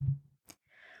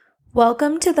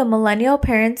Welcome to the Millennial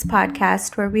Parents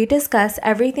Podcast, where we discuss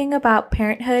everything about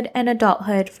parenthood and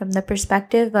adulthood from the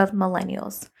perspective of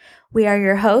millennials. We are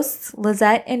your hosts,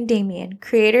 Lizette and Damien,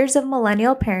 creators of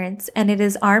Millennial Parents, and it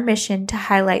is our mission to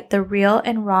highlight the real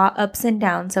and raw ups and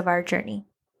downs of our journey.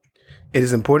 It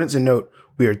is important to note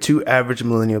we are two average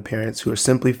millennial parents who are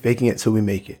simply faking it till we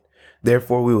make it.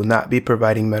 Therefore, we will not be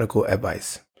providing medical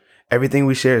advice. Everything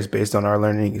we share is based on our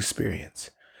learning experience.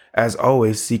 As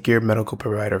always, seek your medical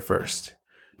provider first.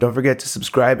 Don't forget to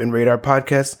subscribe and rate our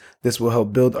podcast. This will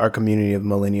help build our community of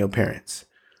millennial parents.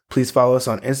 Please follow us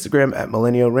on Instagram at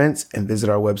Millennial Rents and visit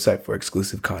our website for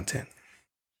exclusive content.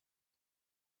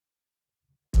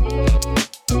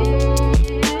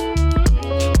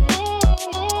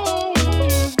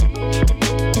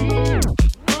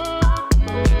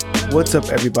 What's up,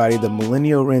 everybody? The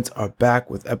Millennial Rents are back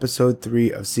with episode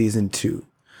 3 of season 2.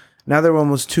 Now that we're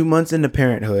almost 2 months into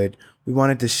parenthood, we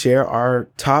wanted to share our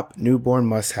top newborn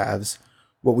must-haves,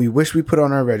 what we wish we put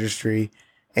on our registry,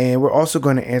 and we're also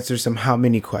going to answer some how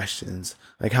many questions,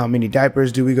 like how many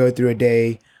diapers do we go through a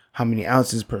day, how many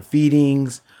ounces per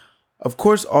feedings. Of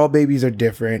course, all babies are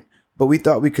different, but we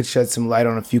thought we could shed some light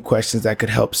on a few questions that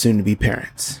could help soon-to-be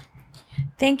parents.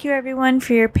 Thank you, everyone,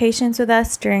 for your patience with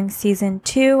us during season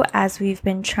 2 as we've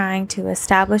been trying to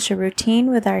establish a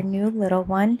routine with our new little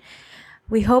one.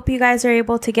 We hope you guys are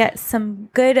able to get some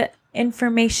good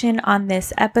information on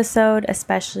this episode,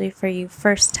 especially for you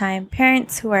first-time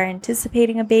parents who are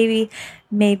anticipating a baby.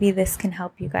 Maybe this can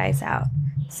help you guys out.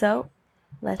 So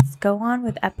let's go on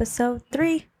with episode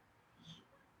 3.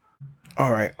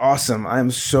 All right, awesome. I'm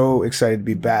so excited to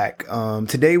be back.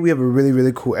 Today we have a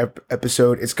really cool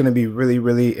episode. It's going to be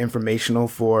really informational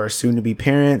for soon-to-be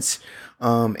parents.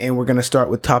 And we're going to start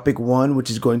with topic 1, which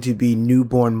is going to be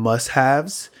newborn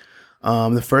must-haves.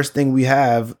 The first thing we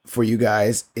have for you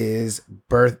guys is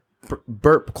burp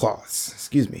cloths.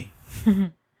 Excuse me.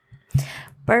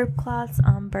 Burp cloths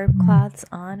on burp cloths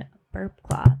on burp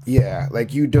cloths. Yeah,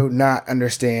 like you do not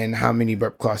understand how many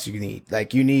burp cloths you need.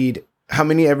 Like you need how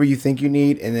many ever you think you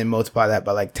need, and then multiply that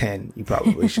by like 10 you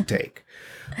probably should take.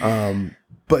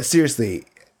 But seriously,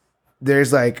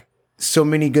 there's like so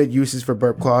many good uses for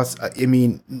burp cloths. I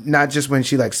mean, not just when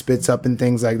she like spits up and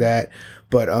things like that,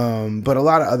 but a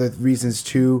lot of other reasons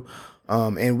too.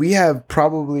 And we have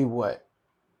probably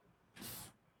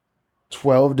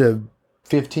 12 to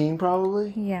 15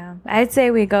 probably. Yeah, I'd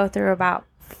say we go through about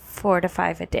 4 to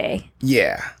 5 a day.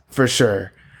 Yeah, for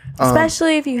sure.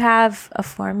 Especially if you have a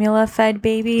formula-fed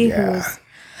baby whose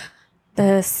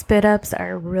the spit-ups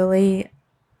are really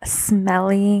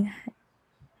smelly,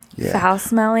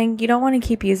 foul-smelling. You don't want to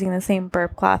keep using the same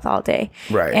burp cloth all day.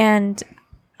 Right. And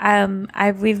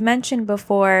we've mentioned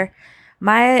before,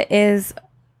 Maya is,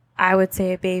 I would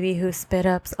say, a baby who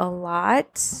spit-ups a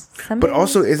lot. But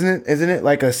also, isn't it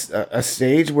like a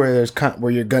stage where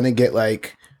where you're gonna get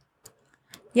like.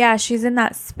 Yeah, she's in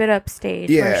that spit up stage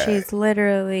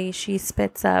where she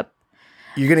spits up.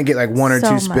 You're going to get like 1 or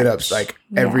 2 spit ups like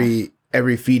Yeah.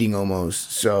 every feeding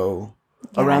almost. So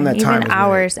around that time. Even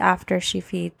hours after she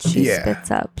feeds, she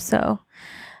spits up. So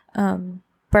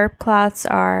burp cloths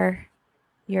are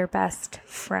your best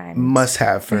friend. Must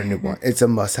have for a newborn. It's a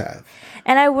must have.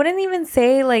 And I wouldn't even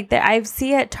say like that. I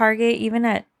see at Target, even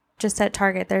at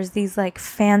Target, there's these like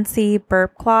fancy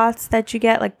burp cloths that you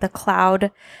get, like the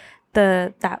Cloud.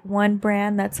 That one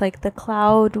brand that's like the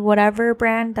Cloud whatever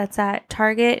brand that's at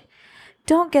Target.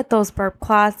 Don't get those burp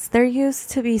cloths. They're used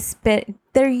to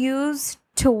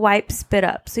wipe spit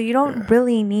up. So you don't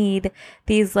really need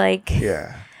these like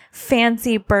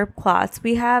fancy burp cloths.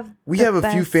 We have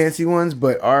a few fancy ones,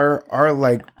 but our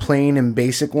like plain and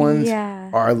basic ones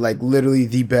are like literally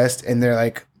the best, and they're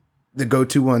like the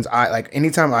go-to ones. I like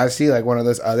anytime I see like one of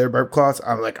those other burp cloths,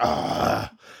 I'm like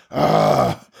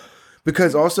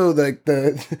because also like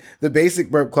the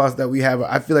basic burp cloths that we have,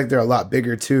 I feel like they're a lot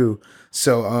bigger too.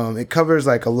 So it covers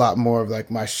like a lot more of like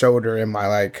my shoulder and my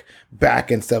like back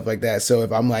and stuff like that. So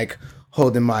if I'm like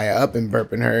holding Maya up and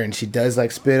burping her and she does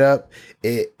like spit up,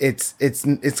 it's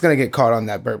gonna get caught on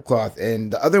that burp cloth.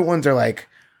 And the other ones are like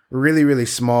really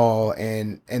small,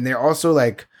 and they're also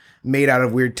like made out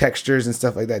of weird textures and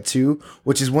stuff like that too,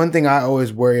 which is one thing I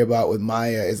always worry about with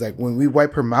Maya is like when we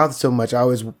wipe her mouth so much, I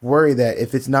always worry that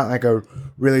if it's not like a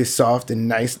really soft and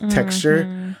nice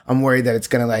texture, I'm worried that it's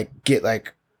gonna like get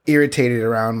like irritated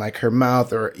around like her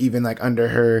mouth or even like under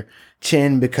her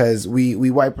chin, because we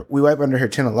wipe under her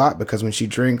chin a lot, because when she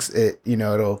drinks it,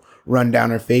 it'll run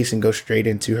down her face and go straight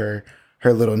into her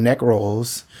little neck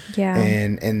rolls. Yeah.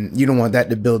 And you don't want that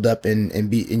to build up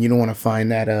and you don't want to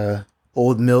find that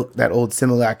old milk, that old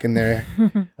Similac in there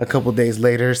a couple days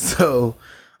later. So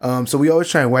So we always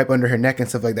try and wipe under her neck and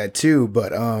stuff like that too.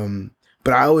 But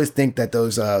I always think that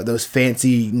those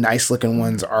fancy, nice looking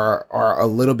ones are a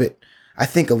little bit, I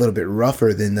think, a little bit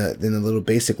rougher than the little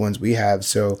basic ones we have.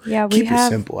 So Yeah, keep it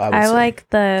simple.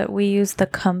 We use the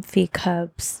Comfy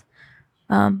Cubs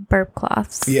burp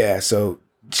cloths. Yeah. So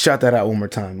shout that out one more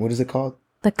time. What is it called?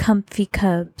 The Comfy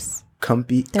Cubs.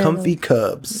 Comfy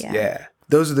Cubs. Yeah.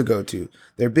 Those are the go-to.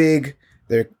 They're big.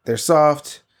 They're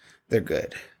soft. They're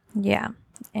good. Yeah.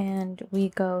 And we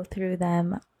go through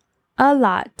them a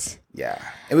lot. Yeah.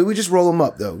 And we just roll them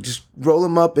up though. Just roll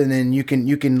them up, and then you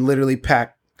can literally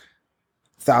pack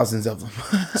thousands of them.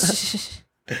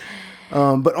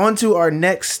 But on to our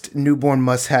next newborn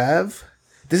must-have.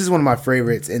 This is one of my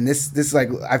favorites, and this like,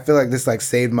 I feel like this like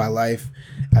saved my life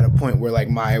at a point where like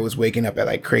Maya was waking up at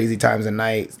like crazy times of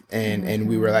night, and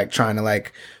we were like trying to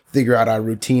like figure out our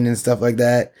routine and stuff like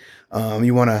that.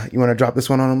 You wanna drop this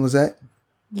one on them, Lizette?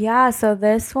 Yeah, so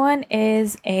this one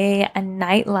is a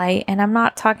night light, and I'm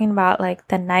not talking about like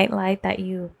the night light that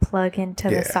you plug into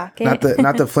the socket.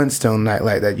 Not the Flintstone night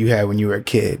light that you had when you were a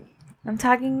kid. I'm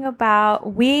talking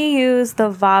about, we use the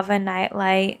Vava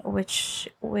nightlight, which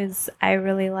I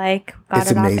really like.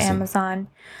 Got it off Amazon.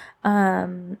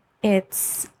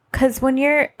 It's because when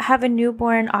you have a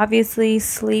newborn, obviously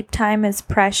sleep time is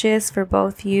precious for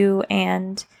both you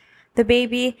and the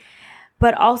baby.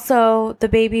 But also the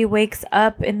baby wakes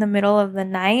up in the middle of the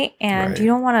night, and you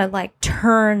don't want to like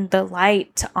turn the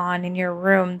light on in your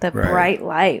room, the bright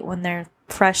light, when they're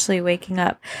freshly waking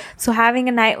up. So having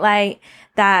a night light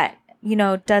that, you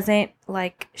know, doesn't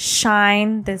like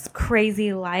shine this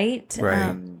crazy light,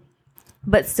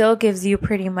 but still gives you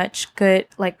pretty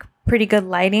good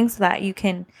lighting so that you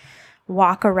can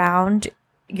walk around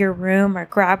your room or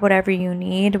grab whatever you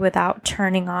need without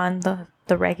turning on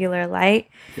the regular light.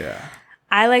 Yeah.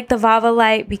 I like the Vava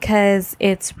light because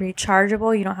it's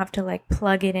rechargeable. You don't have to like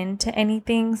plug it into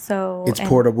anything. So it's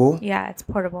portable. Yeah, it's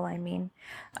portable, I mean.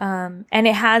 And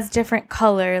it has different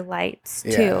color lights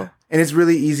too. And it's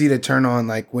really easy to turn on,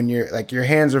 like when you're like your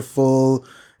hands are full,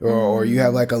 or you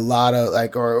have like a lot of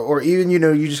like, or even, you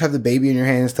know, you just have the baby in your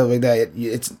hand and stuff like that.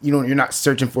 It's, you know, you're not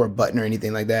searching for a button or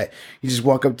anything like that. You just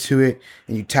walk up to it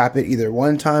and you tap it either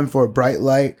one time for a bright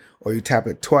light, or you tap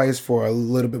it twice for a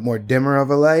little bit more dimmer of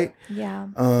a light. Yeah.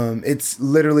 It's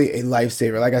literally a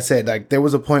lifesaver. Like I said, like there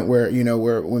was a point where, you know,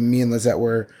 when me and Lizette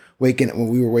when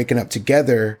we were waking up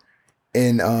together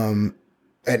in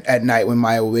at night, when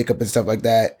Maya would wake up and stuff like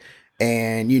that,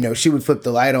 and, you know, she would flip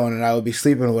the light on and I would be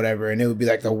sleeping or whatever, and it would be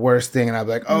like the worst thing, and I'd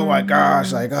be like, oh my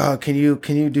gosh, like, oh, can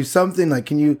you do something? Like,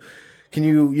 can you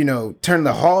you know, turn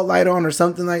the hall light on or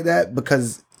something like that?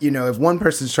 Because, you know, if one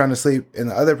person's trying to sleep and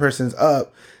the other person's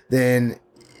up, then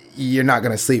you're not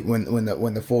gonna sleep when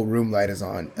the full room light is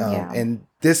on. And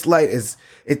this light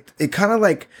it kind of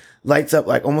like lights up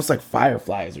like almost like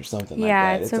fireflies or something. Yeah,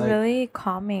 like that. it's a like, really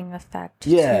calming effect.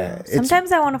 Yeah, too.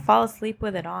 Sometimes I want to fall asleep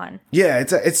with it on. Yeah,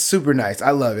 it's super nice.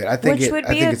 I love it. I think it's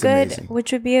amazing.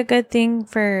 Which would be a good thing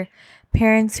for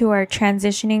parents who are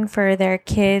transitioning for their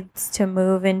kids to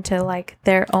move into like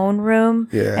their own room,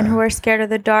 and who are scared of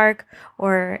the dark,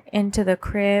 or into the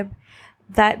crib.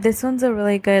 That this one's a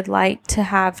really good light to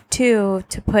have too,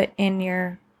 to put in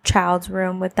your child's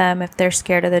room with them if they're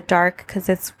scared of the dark, because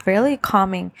it's really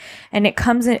calming. And it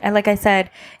comes in, like I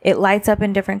said, it lights up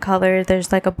in different colors.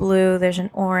 There's like a blue, there's an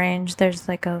orange, there's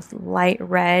like a light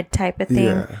red type of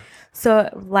thing. So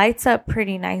it lights up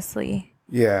pretty nicely.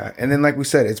 Yeah. And then, like we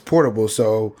said, it's portable.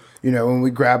 So, you know, when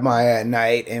we grab Maya at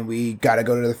night and we got to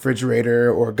go to the refrigerator,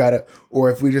 or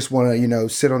if we just want to, you know,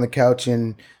 sit on the couch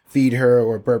and feed her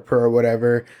or burp her or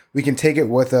whatever, we can take it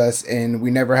with us, and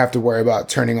we never have to worry about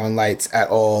turning on lights at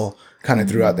all kind of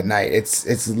throughout the night.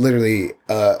 It's literally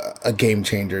a game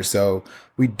changer. So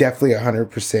we definitely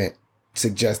 100%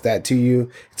 suggest that to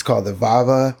you. It's called the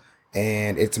Vava,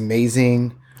 and it's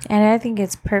amazing. And I think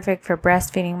it's perfect for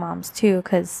breastfeeding moms too,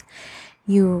 because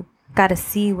you got to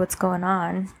see what's going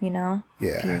on, you know?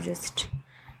 Yeah. You just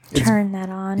turn that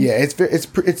on. Yeah,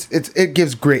 it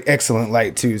gives great, excellent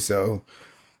light too. So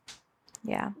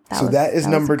yeah. That is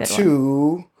number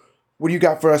 2. What do you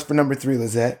got for us for number 3,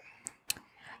 Lizette?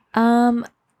 A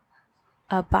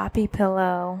boppy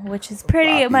pillow, which is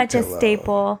pretty much a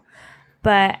staple,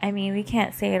 but I mean, we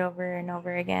can't say it over and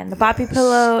over again. The boppy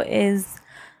pillow is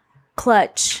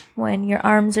clutch when your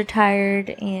arms are tired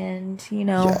and, you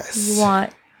know, you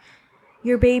want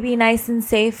your baby nice and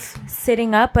safe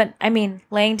sitting up, but I mean,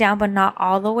 laying down, but not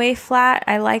all the way flat.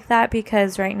 I like that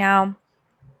because right now,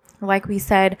 like we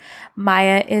said,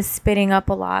 Maya is spitting up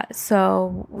a lot,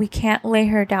 so we can't lay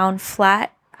her down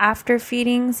flat after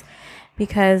feedings.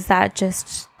 because that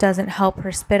just doesn't help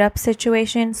her spit up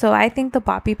situation. So I think the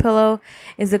boppy pillow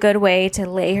is a good way to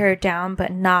lay her down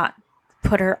but not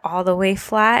put her all the way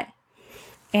flat.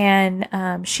 And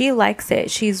she likes it.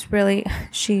 She's really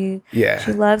she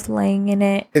loves laying in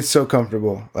it. It's so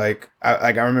comfortable. Like I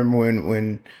remember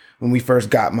when we first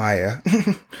got Maya.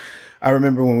 I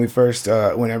remember when we first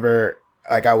whenever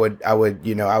like I would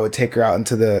take her out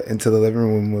into the living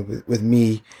room with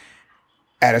me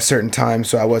at a certain time,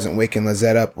 so I wasn't waking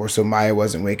Lizette up, or so Maya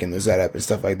wasn't waking Lizette up and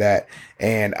stuff like that.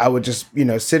 And I would just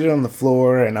sit it on the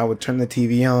floor, and I would turn the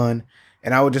TV on,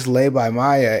 and I would just lay by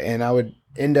Maya, and I would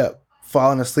end up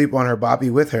falling asleep on her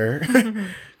boppy with her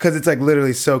because it's like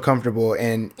literally so comfortable,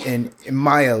 and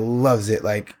Maya loves it.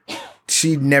 Like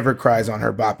she never cries on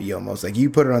her boppy. Almost like you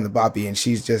put her on the boppy and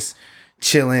she's just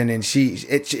chilling, and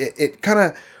it kind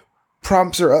of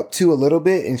prompts her up too a little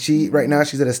bit. And right now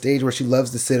she's at a stage where she loves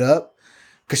to sit up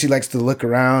because she likes to look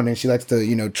around and she likes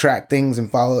to track things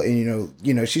and follow,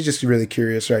 and she's just really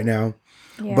curious right now.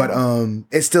 Yeah. But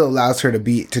it still allows her to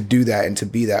do that and to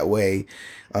be that way.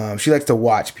 She likes to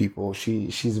watch people.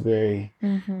 She's a very,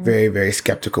 very, very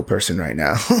skeptical person right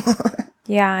now.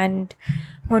 Yeah, and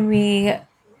when we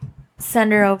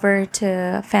send her over to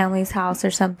a family's house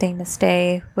or something to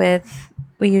stay with,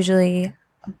 we usually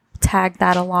tag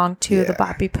that along to the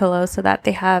boppy pillow so that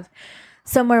they have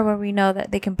somewhere where we know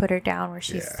that they can put her down where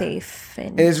she's safe.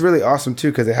 And it's really awesome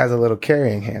too because it has a little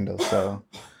carrying handle.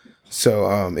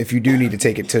 So if you do need to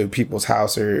take it to people's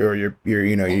house or your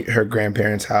her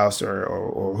grandparents' house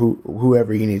or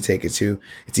whoever you need to take it to,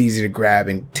 it's easy to grab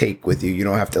and take with you. You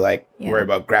don't have to worry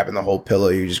about grabbing the whole pillow.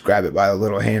 You just grab it by the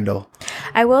little handle.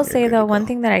 I will say though, one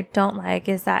thing that I don't like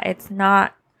is that it's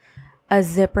not a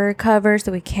zipper cover,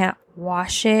 so we can't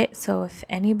wash it. So if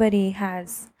anybody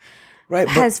has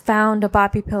found a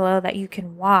boppy pillow that you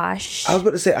can wash, I was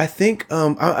about to say, I think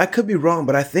I could be wrong,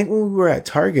 but I think when we were at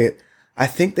Target, I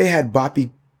think they had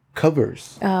boppy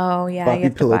covers. Oh yeah, boppy you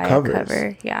have pillow to buy covers. A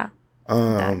cover. Yeah.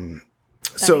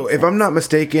 So if I'm not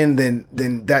mistaken,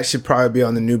 then that should probably be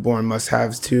on the newborn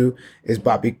must-haves too. Is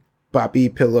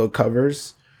boppy pillow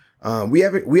covers. We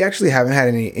actually haven't had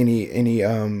any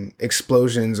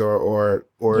explosions or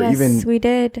yes, even. We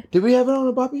did. Did we have it on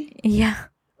a boppy? Yeah.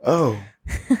 Oh.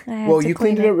 Well, you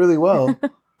cleaned it up really well.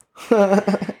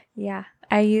 Yeah,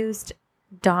 I used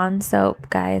Dawn soap,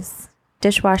 guys.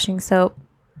 Dishwashing soap.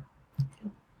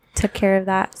 Took care of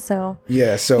that. So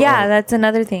yeah, that's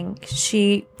another thing.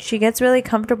 She gets really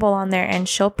comfortable on there and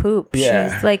she'll poop.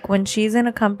 Yeah. She's like, when she's in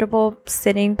a comfortable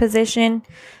sitting position,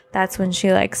 that's when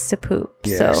she likes to poop.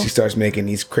 Yeah, she starts making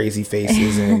these crazy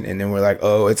faces and then we're like,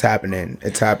 oh, it's happening.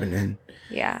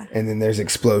 Yeah. And then there's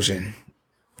explosion.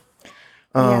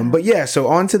 But yeah, so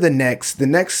on to the next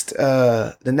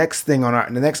thing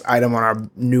on the next item on our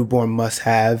newborn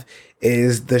must-have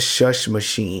is the shush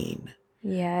machine.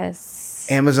 Yes.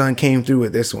 Amazon came through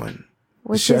with this one.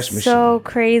 Which is so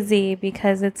crazy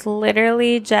because it's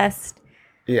literally just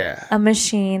a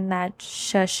machine that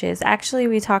shushes. Actually,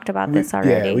 we talked about this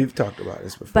already. Yeah, we've talked about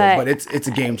this before, but it's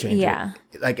a game changer. Yeah.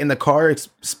 Like in the car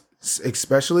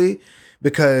especially,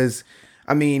 because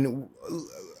I mean,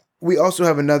 we also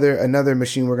have another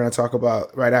machine we're going to talk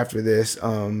about right after this.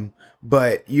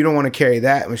 But you don't want to carry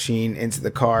that machine into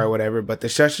the car or whatever. But the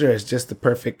shusher is just the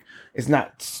perfect. It's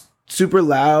not super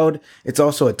loud. It's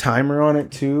also a timer on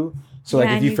it too. So like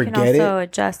if you forget it, you can also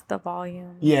adjust the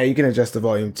volume. Yeah, you can adjust the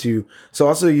volume too. So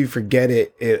also you forget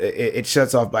it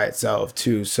shuts off by itself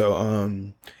too. So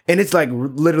and it's like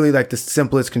literally like the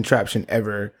simplest contraption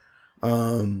ever.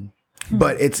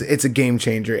 But it's a game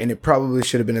changer, and it probably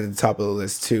should have been at the top of the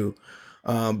list too.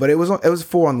 But it was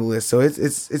 4 on the list, so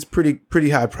it's pretty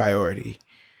high priority.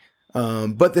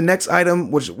 But the next item,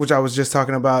 which I was just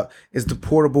talking about, is the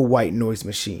portable white noise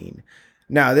machine.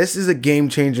 Now this is a game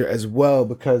changer as well,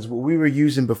 because what we were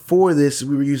using before this,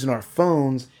 we were using our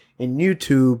phones and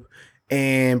YouTube,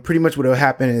 and pretty much what will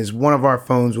happen is one of our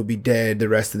phones will be dead the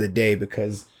rest of the day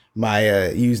because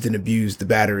Maya used and abused the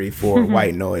battery for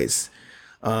white noise.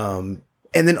 And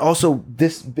then also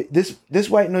this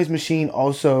white noise machine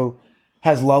also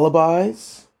has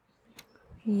lullabies.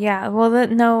 Yeah, well,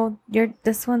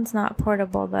 this one's not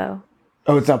portable though.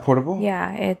 Oh, it's not portable?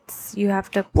 Yeah, you have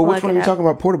to plug it. Well, which one are you talking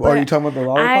about portable? Are you talking about the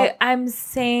lollipop? I'm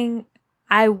saying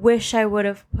I wish I would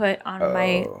have put on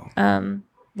my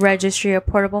registry a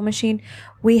portable machine.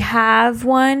 We have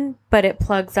one, but it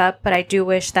plugs up, but I do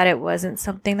wish that it wasn't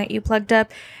something that you plugged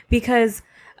up, because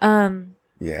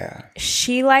Yeah.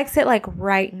 She likes it like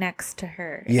right next to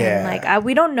her. Yeah. And like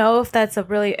we don't know if that's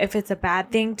if it's a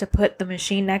bad thing to put the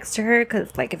machine next to her,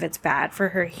 because like if it's bad for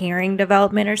her hearing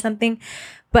development or something.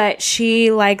 But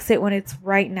she likes it when it's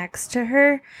right next to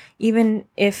her, even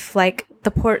if like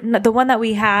the one that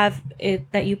we have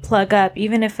that you plug up,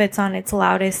 even if it's on its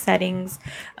loudest settings,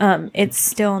 it's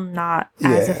still not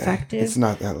as effective. It's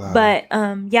not that loud. But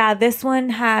yeah, this one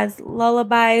has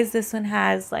lullabies. This one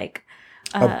has like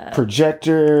a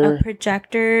projector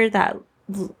that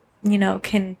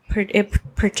it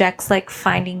projects like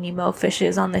Finding Nemo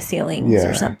fishes on the ceilings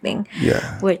or something.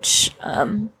 Yeah, which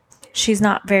she's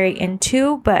not very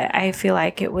into, but I feel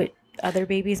like other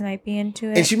babies might be into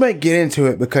it. And she might get into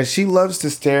it because she loves to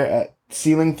stare at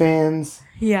ceiling fans.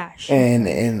 Yeah. And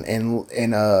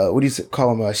what do you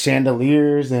call them?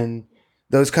 Chandeliers and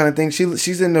those kind of things.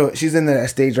 She's in that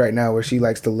stage right now where she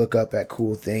likes to look up at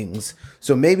cool things.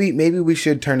 So maybe we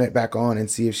should turn it back on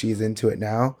and see if she's into it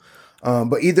now.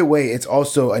 But either way, it's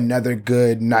also another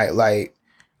good nightlight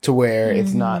to where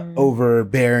it's not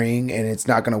overbearing and it's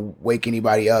not going to wake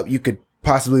anybody up. You could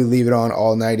possibly leave it on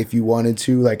all night if you wanted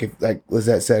to. Like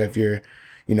Lizette said, if you're,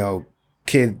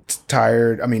 kid's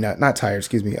tired. I mean, not tired,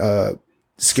 excuse me.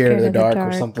 Scared of the dark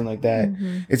or something like that.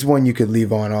 It's one you could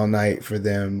leave on all night for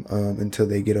them until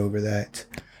they get over that.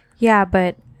 Yeah,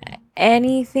 but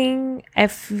anything,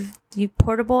 if you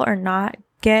portable or not,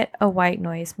 get a white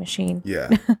noise machine. Yeah,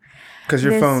 because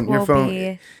your phone,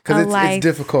 because it's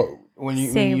difficult when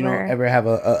you don't ever have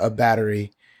a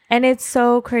battery. And it's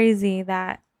so crazy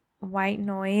that white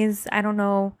noise. I don't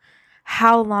know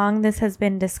how long this has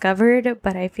been discovered,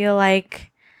 but I feel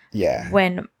like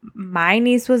when my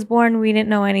niece was born, we didn't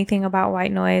know anything about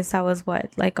white noise. That was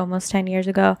almost 10 years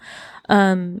ago.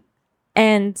 And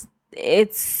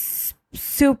it's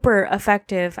super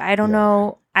effective. I don't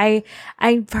know.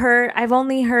 I've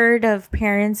only heard of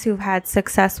parents who've had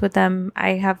success with them.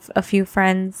 I have a few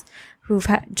friends who've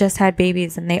just had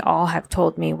babies, and they all have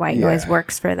told me white noise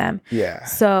works for them. Yeah.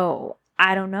 So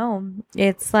I don't know.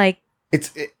 It's like,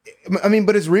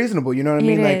 but it's reasonable. You know what I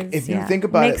mean? Like if you think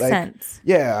about it, makes sense.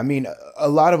 Yeah. I mean, a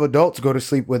lot of adults go to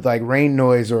sleep with like rain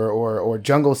noise or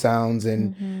jungle sounds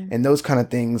and those kind of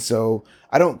things. So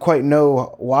I don't quite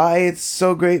know why it's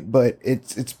so great, but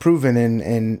it's proven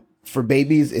and for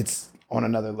babies, it's on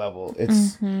another level.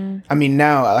 It's, I mean,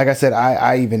 now, like I said,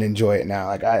 I even enjoy it now.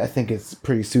 Like I think it's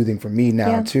pretty soothing for me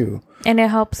now too. And it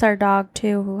helps our dog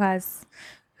too,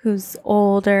 who's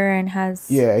older and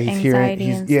has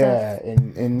anxiety and stuff.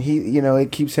 And he,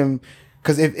 it keeps him,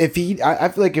 because if he, I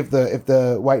feel like if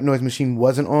the white noise machine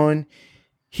wasn't on,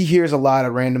 he hears a lot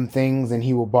of random things and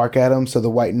he will bark at them. So the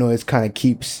white noise kind of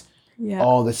keeps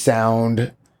all the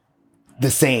sound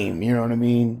the same. You know what I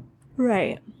mean?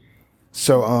 Right.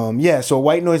 So so a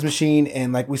white noise machine,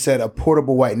 and like we said, a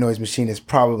portable white noise machine is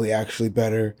probably actually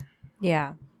better.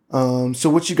 Yeah. So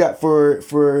what you got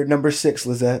for number 6,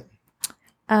 Lizette?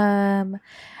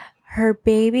 Her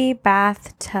baby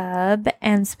bathtub,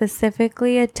 and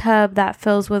specifically a tub that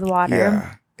fills with water.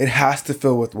 Yeah, it has to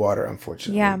fill with water,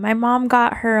 unfortunately. Yeah, my mom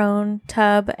got her own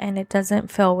tub, and it doesn't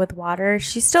fill with water.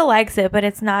 She still likes it, but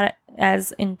it's not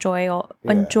as enjoyable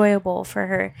for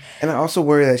her. And I also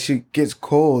worry that she gets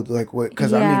cold,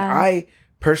 because I mean, I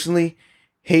personally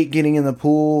hate getting in the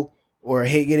pool or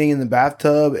hate getting in the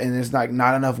bathtub and there's like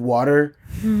not enough water,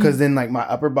 because then like my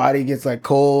upper body gets like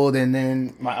cold, and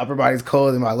then my upper body's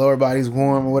cold and my lower body's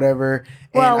warm or whatever.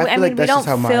 Well, and I mean, we don't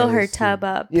fill her tub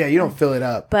up. Yeah, you don't fill it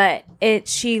up. But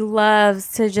she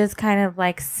loves to just kind of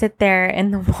like sit there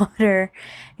in the water.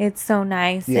 It's so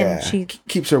nice. Yeah, and she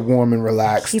keeps her warm and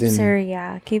relaxed. Keeps her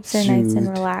nice and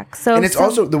relaxed. So, and it's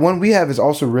also, the one we have is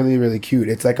also really, really cute.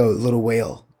 It's like a little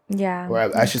whale. Yeah. Or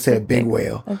I should say a big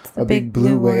whale. It's a big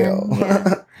blue whale.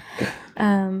 Yeah.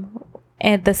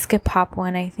 And the Skip Hop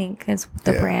one, I think, is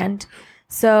the brand.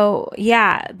 So,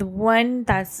 yeah, the one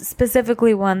that's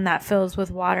specifically one that fills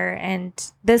with water. And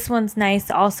this one's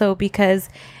nice also because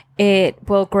it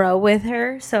will grow with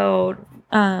her. So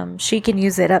she can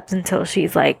use it up until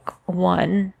she's like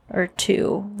 1 or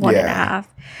 2, 1.5.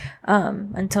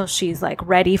 Until she's like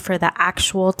ready for the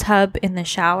actual tub in the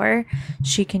shower,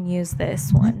 she can use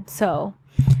this one. So,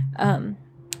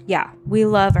 yeah, we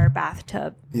love our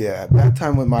bathtub. Yeah, bath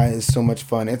time with Maya is so much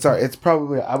fun. It's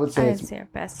probably, I would say it's our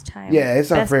best time. Yeah,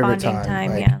 it's our favorite time.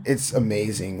 Like, it's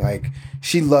amazing. Like,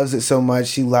 she loves it so much.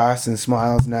 She laughs and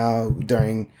smiles now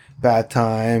during bath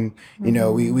time. You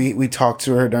know, we talk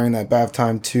to her during that bath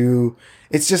time too.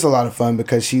 It's just a lot of fun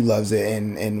because she loves it,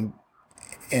 and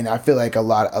I feel like a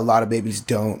lot of babies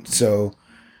don't. So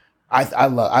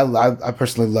I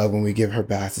personally love when we give her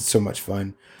baths. It's so much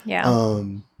fun. Yeah.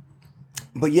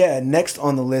 But yeah, next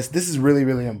on the list, this is really,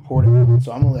 really important.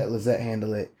 So I'm gonna let Lizette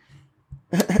handle it.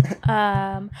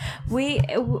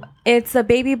 It's a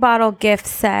baby bottle gift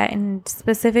set, and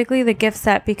specifically the gift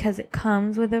set because it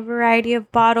comes with a variety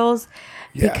of bottles,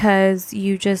 because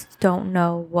you just don't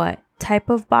know what type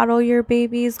of bottle your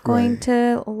baby is going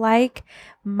to like.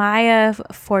 Maya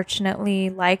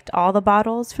fortunately liked all the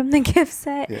bottles from the gift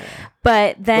set,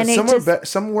 but then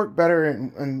some work better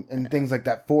and things like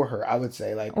that for her, I would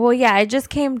say. Like, well, yeah, it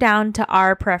just came down to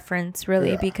our preference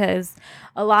really, because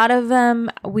a lot of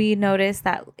them we noticed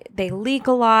that they leak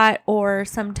a lot, or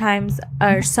sometimes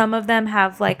or some of them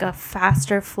have like a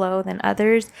faster flow than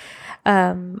others.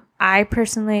 I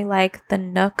personally like the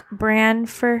Nook brand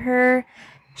for her.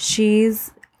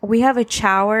 We have a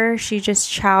chower. She just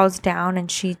chows down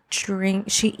and she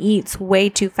eats way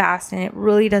too fast, and it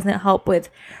really doesn't help with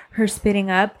her spitting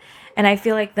up. And I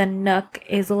feel like the Nook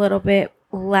is a little bit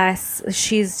less.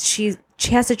 She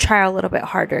has to try a little bit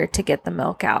harder to get the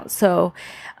milk out. So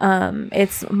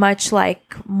it's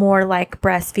more like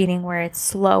breastfeeding, where it's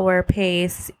slower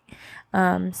pace.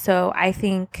 So I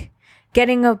think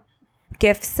getting a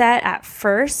gift set at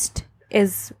first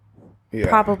is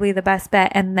probably the best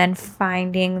bet, and then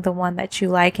finding the one that you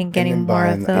like and getting more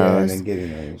of those.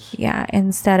 Yeah,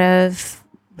 instead of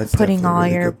putting all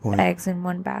your eggs in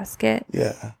one basket.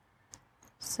 Yeah.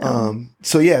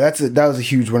 So yeah, that was a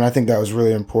huge one. I think that was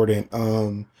really important.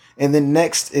 And then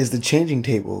next is the changing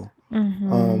table.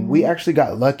 Mm-hmm. We actually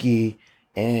got lucky,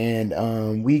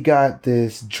 and we got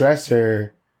this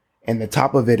dresser, and the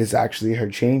top of it is actually her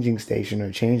changing station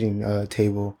or changing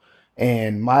table.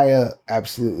 And Maya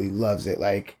absolutely loves it.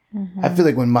 Like, I feel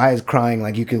like when Maya's crying,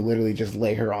 like, you can literally just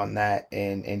lay her on that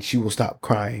and she will stop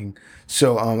crying.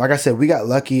 So, like I said, we got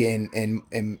lucky and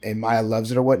Maya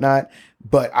loves it or whatnot.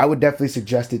 But I would definitely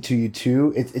suggest it to you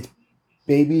too. It's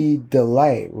Baby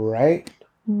Delight, right?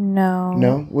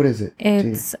 No? What is it?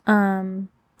 It's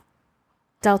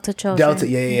Delta Children. Delta,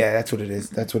 yeah. That's what it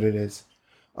is.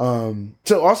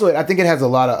 So also I think it has a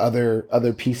lot of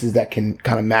other pieces that can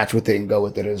kind of match with it and go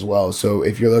with it as well. So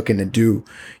if you're looking to do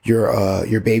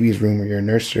your baby's room or your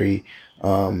nursery,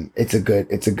 it's a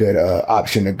good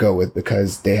option to go with,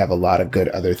 because they have a lot of good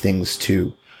other things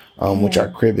too. Which our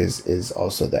crib is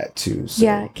also that too. So,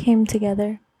 yeah, it came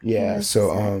together. Yeah.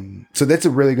 So that's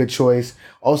a really good choice.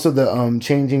 Also the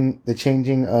changing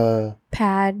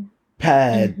pad.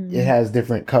 It has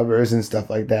different covers and stuff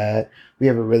like that. We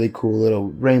have a really cool little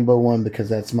rainbow one because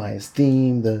that's Maya's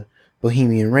theme, the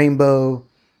Bohemian Rainbow.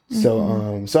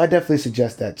 So so I definitely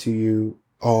suggest that to you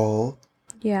all.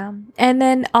 Yeah. And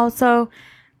then also,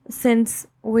 since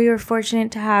we were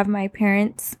fortunate to have my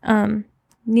parents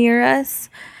near us,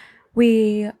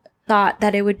 we thought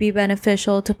that it would be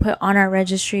beneficial to put on our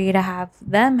registry to have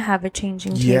them have a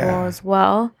changing table as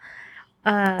well.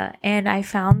 And I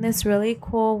found this really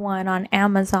cool one on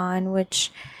Amazon,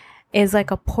 which is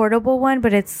like a portable one,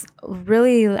 but it's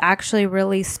actually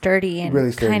really sturdy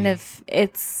and kind of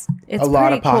it's a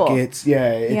lot of pockets. Cool.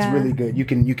 Yeah, it's really good. You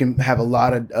can have a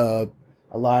lot of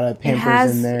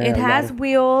Pampers in there. It has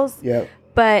wheels. Yep.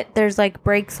 But there's like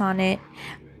brakes on it,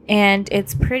 and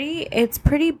it's pretty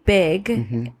big.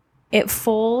 Mm-hmm. It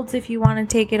folds if you want to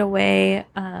take it away.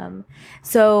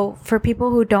 So for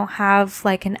people who don't have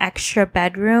like an extra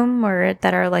bedroom or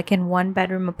that are like in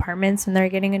 1-bedroom apartments and they're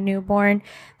getting a newborn,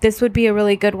 this would be a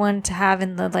really good one to have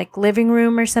in the like living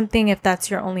room or something, if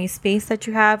that's your only space that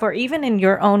you have, or even in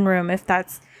your own room if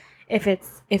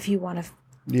you want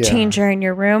to change her in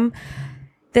your room.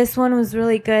 This one was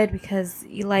really good because,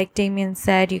 like Damien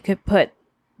said, you could put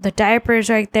the diapers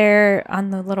right there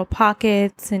on the little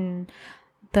pockets and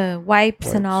the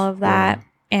wipes and all of that. Yeah.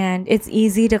 And it's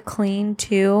easy to clean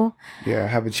too. Yeah,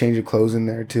 have a change of clothes in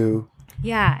there too.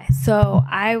 Yeah, so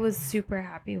I was super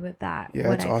happy with that.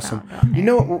 Yeah, it's awesome. You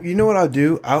know what I'll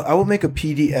do? I will make a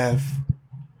PDF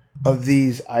of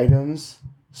these items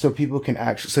so people can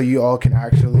so you all can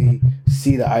actually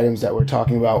see the items that we're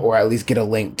talking about, or at least get a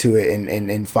link to it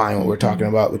and find what we're talking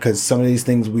about, because some of these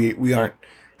things we aren't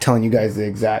telling you guys the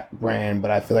exact brand,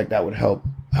 but I feel like that would help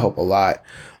a lot.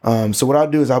 So what I'll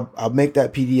do is I'll make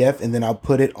that PDF and then I'll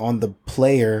put it on the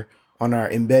player, on our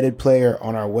embedded player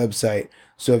on our website.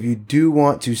 So if you do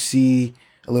want to see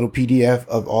a little PDF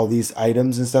of all these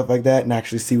items and stuff like that and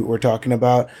actually see what we're talking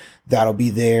about, that'll be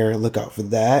there. Look out for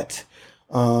that.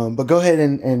 But go ahead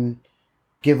and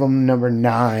give them number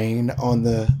 9 on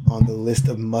the list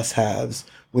of must-haves,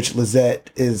 which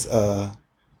Lizette is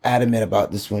adamant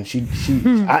about this one.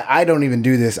 I don't even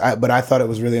do this, but I thought it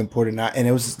was really important, and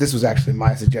this was actually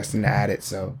my suggestion to add it.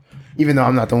 So even though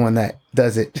I'm not the one that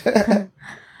does it,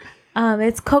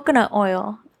 it's coconut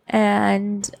oil,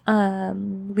 and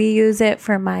we use it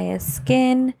for Maya's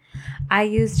skin. I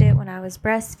used it when I was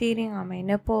breastfeeding on my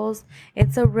nipples.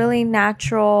 It's a really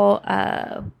natural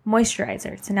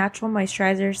moisturizer. It's a natural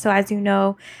moisturizer. So as you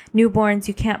know, newborns,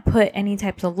 you can't put any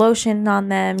types of lotion on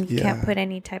them. You can't put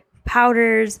any type of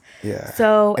powders. Yeah.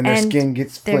 So and their skin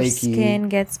gets flaky. Their skin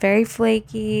gets very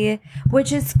flaky,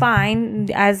 which is fine.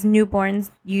 As newborns,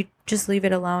 you just leave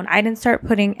it alone. I didn't start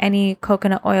putting any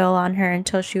coconut oil on her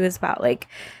until she was about like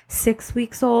 6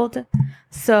 weeks old.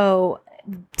 So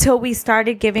till we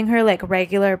started giving her like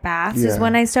regular baths is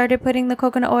when I started putting the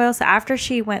coconut oil. So after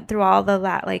she went through all of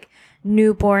that like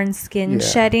newborn skin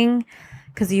shedding,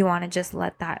 because you want to just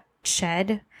let that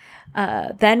shed,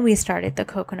 then we started the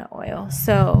coconut oil.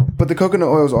 So but the coconut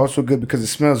oil is also good because it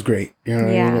smells great, you know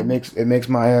what I mean? It makes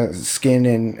my skin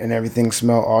and everything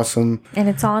smell awesome, and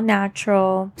it's all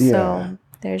natural. So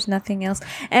there's nothing else.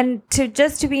 And to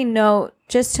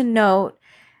note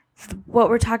what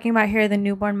we're talking about here, the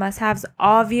newborn must-haves,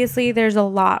 obviously there's a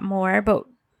lot more, but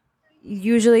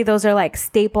usually those are like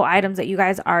staple items that you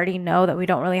guys already know that we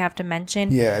don't really have to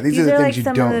mention. Yeah, these are the things like you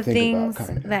some don't of the think things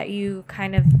about, that you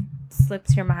kind of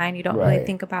slips your mind, you don't really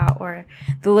think about, or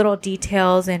the little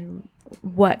details and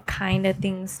what kind of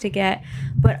things to get.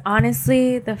 But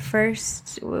honestly, the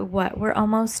first, we're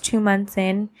almost 2 months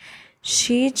in,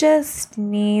 she just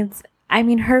needs,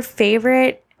 her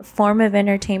favorite form of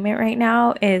entertainment right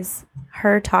now is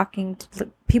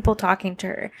people talking to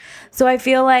her. So I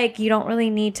feel like you don't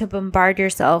really need to bombard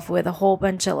yourself with a whole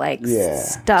bunch of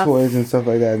stuff, toys and stuff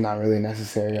like that is not really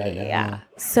necessary right now. Yeah.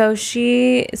 So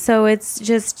it's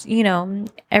just,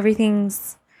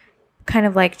 everything's kind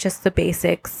of like just the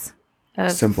basics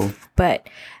of simple, but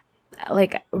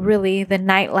like really the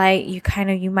nightlight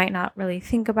you might not really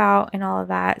think about and all of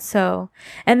that. So,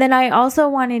 and then I also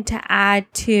wanted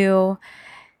to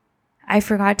I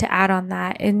forgot to add on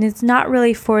that, and it's not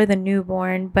really for the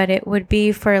newborn, but it would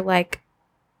be for like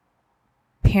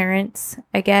parents,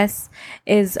 I guess,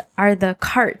 are the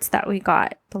carts that we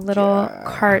got, the little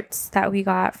carts that we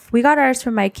got. We got ours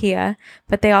from IKEA,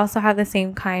 but they also have the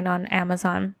same kind on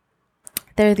Amazon.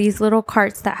 They're these little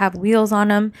carts that have wheels on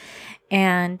them,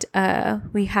 and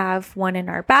we have one in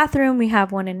our bathroom, we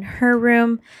have one in her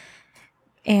room,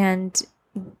 and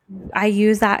I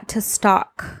use that to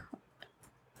stock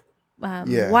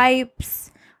wipes.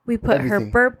 We put her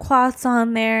burp cloths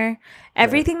on there.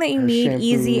 Everything that you need shampoo,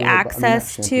 easy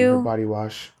access to. Her body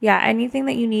wash. Yeah, anything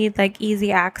that you need like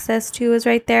easy access to is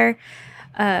right there.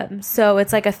 So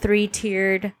it's like a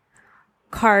 3-tiered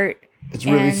cart. It's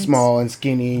really small and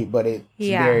skinny, but it's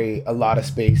a lot of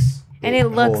space. And it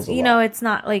looks, it's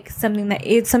not like something that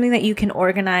you can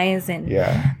organize and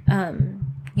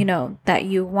that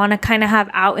you want to kind of have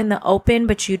out in the open,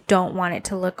 but you don't want it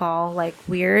to look all like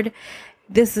weird.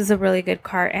 This is a really good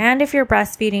cart. And if you're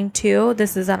breastfeeding too,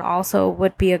 this is also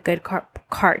would be a good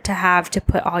cart to have to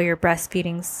put all your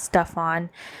breastfeeding stuff on.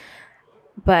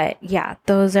 But yeah,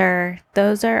 those are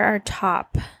our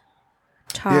top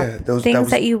things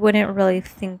that you wouldn't really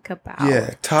think about.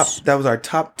 Yeah, that was our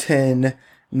top 10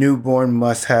 newborn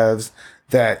must-haves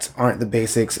that aren't the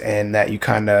basics and that you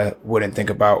kind of wouldn't think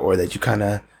about, or that you kind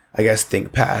of, I guess,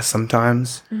 think past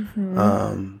sometimes.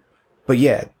 Mm-hmm. But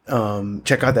yeah,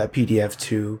 check out that PDF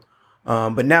too.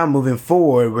 But now moving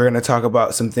forward, we're going to talk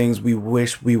about some things we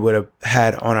wish we would have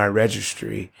had on our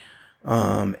registry.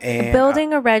 And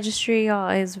building a registry,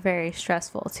 y'all, is very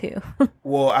stressful too.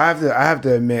 Well, I have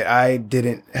to admit, I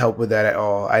didn't help with that at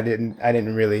all. I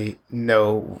didn't really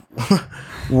know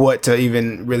what to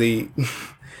even really.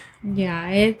 Yeah,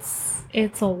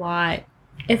 it's a lot.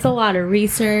 It's a lot of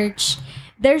research.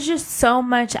 There's just so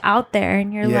much out there,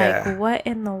 and you're like, what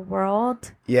in the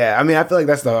world? Yeah, I feel like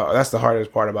that's the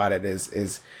hardest part about it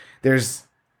is there's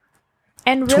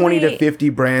and really, 20 to 50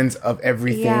 brands of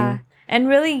everything. Yeah. And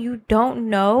really, you don't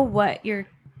know what your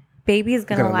baby is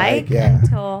gonna like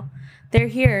until they're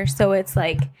here. So it's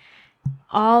like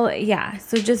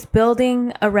So just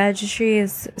building a registry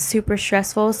is super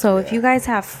stressful. So if you guys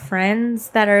have friends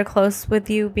that are close with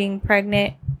you being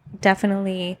pregnant,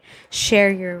 definitely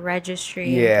share your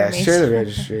registry. Yeah, share the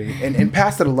registry and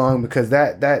pass it along, because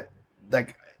that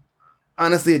like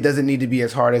honestly, it doesn't need to be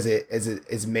as hard as it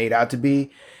is made out to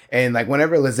be. And like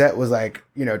whenever Lizette was like,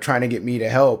 trying to get me to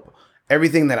help,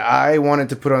 everything that I wanted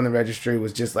to put on the registry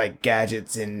was just like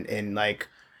gadgets and like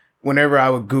whenever I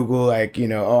would Google like,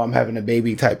 I'm having a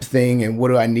baby type thing and what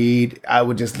do I need? I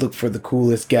would just look for the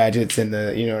coolest gadgets and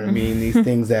the, you know what I mean? These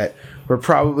things that were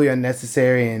probably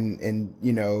unnecessary and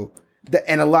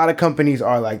and a lot of companies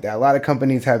are like that. A lot of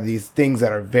companies have these things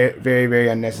that are very, very, very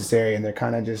unnecessary, and they're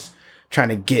kind of just trying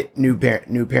to get new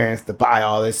parents to buy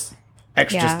all this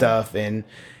extra Yeah. stuff. And,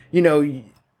 you know,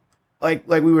 like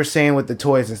we were saying with the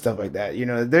toys and stuff like that, you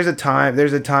know, there's a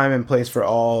time and place for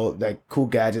all like cool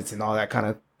gadgets and all that kind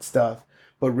of stuff.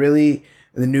 But really,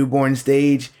 the newborn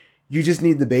stage, you just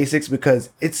need the basics, because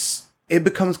it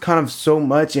becomes kind of so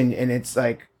much, and it's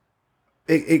like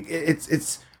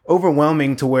it's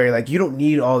overwhelming to where like you don't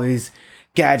need all these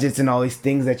gadgets and all these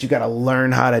things that you got to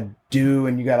learn how to do,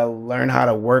 and you got to learn how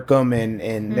to work them,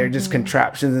 and they're just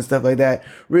contraptions and stuff like that.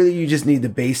 Really, you just need the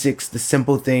basics, the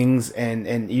simple things,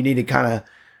 and you need to kind of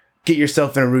get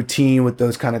yourself in a routine with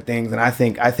those kind of things. And I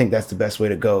think that's the best way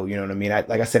to go. You know what I mean? Like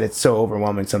I said, it's so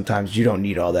overwhelming sometimes. You don't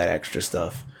need all that extra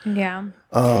stuff. Yeah.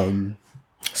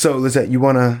 So Lizette, you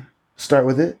want to start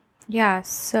with it? Yeah.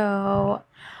 So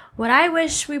what I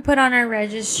wish we put on our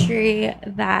registry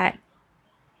that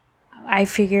I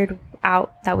figured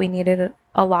out that we needed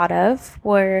a lot of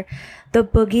were the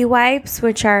boogie wipes,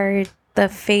 which are the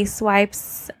face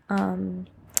wipes and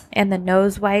the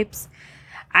nose wipes.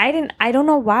 I don't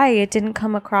know why it didn't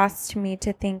come across to me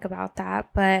to think about that,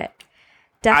 but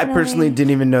definitely. I personally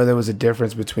didn't even know there was a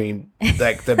difference between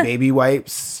like the baby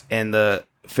wipes and the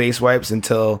face wipes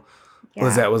until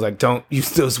Lizette was like, don't use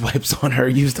those wipes on her,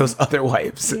 use those other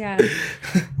wipes. Yeah.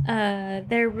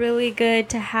 They're really good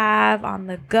to have on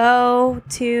the go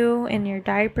too, in your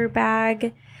diaper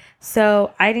bag.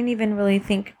 So I didn't even really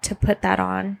think to put that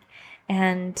on.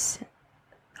 And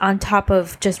on top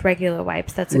of just regular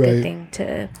wipes, that's a good thing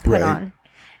to put on.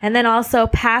 And then also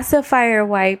pacifier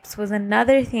wipes was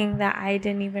another thing that I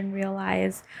didn't even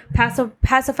realize.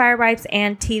 Pacifier wipes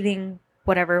and teething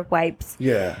whatever wipes.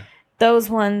 Yeah. Those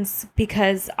ones,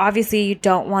 because obviously you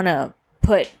don't want to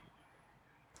put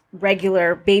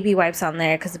regular baby wipes on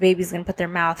there because the baby's going to put their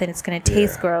mouth and it's going to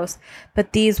taste gross.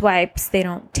 But these wipes, they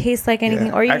don't taste like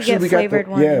anything. Or you can get flavored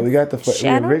ones. Yeah, we got the She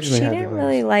didn't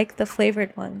really like the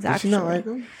flavored ones, actually. Did you not like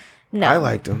them? No. I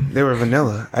liked them. They were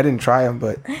vanilla. I didn't try them,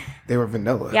 but they were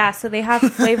vanilla. Yeah, so they have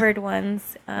flavored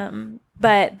ones.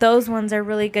 But those ones are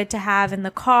really good to have in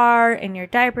the car, in your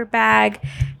diaper bag,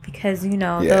 because, you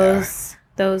know,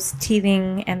 those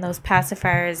teething and those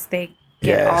pacifiers, they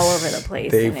get all over the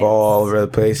place. They fall all over the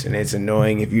place, and it's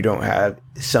annoying if you don't have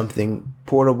something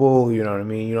portable. You know what I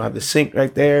mean? You don't have the sink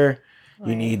right there. Right.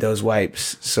 You need those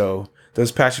wipes. So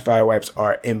those pacifier wipes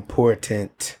are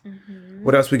important. Mm-hmm.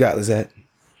 What else we got, Lizette?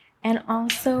 And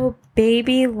also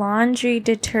baby laundry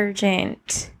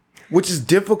detergent, which is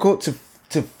difficult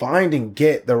to find and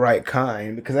get the right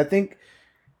kind, because I think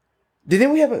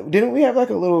didn't we have like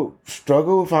a little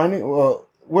struggle finding? Well,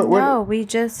 no, we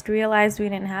just realized we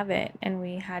didn't have it, and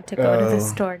we had to go to the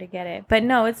store to get it. But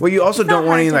no, it's you also don't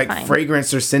want any like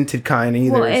fragrance or scented kind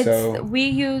either. Well,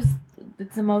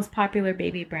 it's the most popular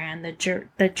baby brand, the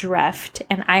Dreft,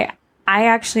 and I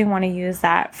actually want to use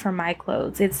that for my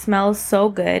clothes. It smells so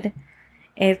good.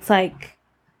 It's like,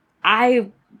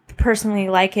 I personally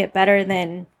like it better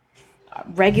than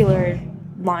regular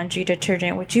laundry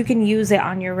detergent, which you can use it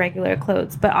on your regular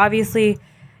clothes. But obviously,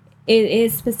 it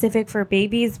is specific for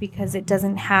babies because it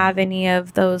doesn't have any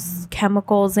of those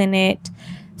chemicals in it.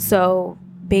 So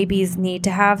babies need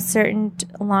to have certain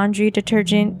laundry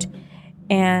detergent,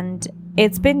 and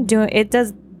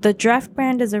the Dreft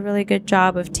brand does a really good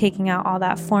job of taking out all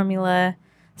that formula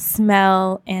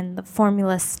smell and the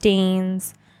formula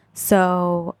stains.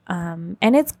 So, and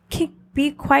it can be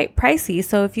quite pricey.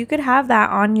 So if you could have that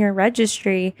on your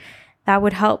registry, that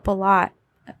would help a lot.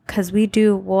 Because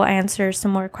we'll answer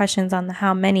some more questions on the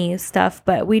how many stuff,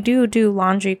 but we do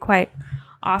laundry quite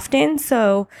often.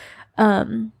 So,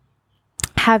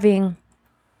 having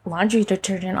laundry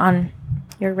detergent on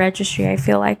your registry, I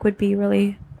feel like would be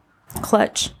really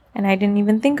clutch, and I didn't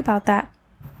even think about that.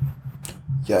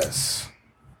 Yes.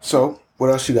 So what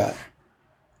else you got?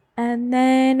 And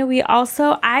then we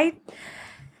also I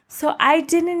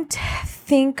didn't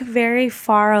think very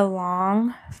far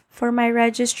along for my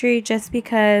registry, just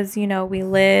because, you know, we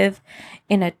live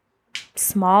in a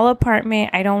small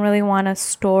apartment. I don't really want to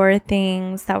store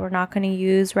things that we're not going to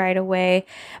use right away.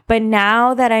 But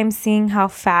now that I'm seeing how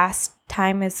fast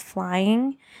time is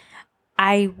flying,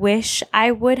 I wish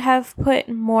I would have put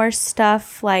more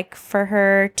stuff like for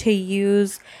her to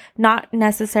use, not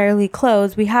necessarily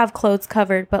clothes. We have clothes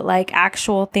covered, but like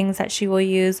actual things that she will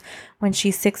use when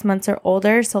she's 6 months or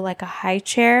older. So like a high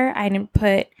chair. I didn't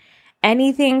put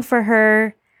anything for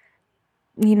her,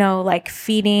 you know, like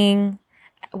feeding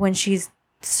when she's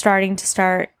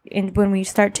when we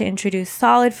start to introduce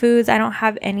solid foods. We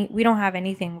don't have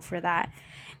anything for that.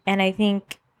 And I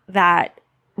think that,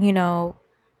 you know,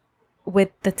 with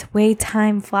the way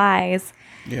time flies,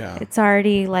 it's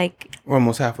already like we're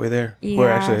almost halfway there. Yeah, we're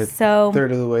actually a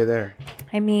third of the way there.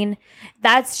 I mean,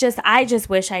 I just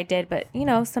wish I did, but you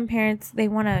know, some parents, they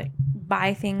want to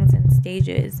buy things in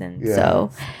stages, and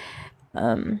so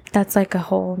that's like a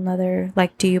whole nother,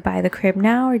 like, do you buy the crib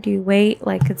now or do you wait?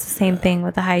 Like, it's the same thing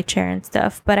with the high chair and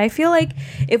stuff. But I feel like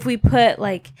if we put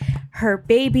like her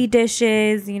baby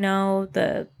dishes, you know,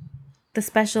 the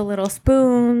special little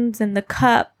spoons and the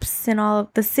cups and all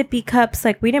of the sippy cups,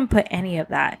 like, we didn't put any of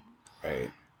that. Right.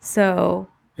 So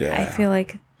I feel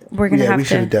like we're gonna have to. We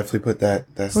should have definitely put that.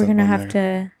 We're gonna have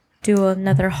to do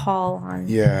another haul on.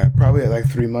 Yeah, probably at like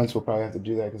 3 months. We'll probably have to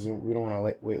do that because we don't want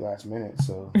to wait last minute.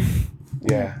 So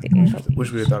yeah,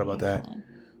 wish we had thought about that.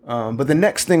 But the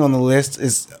next thing on the list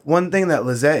is one thing that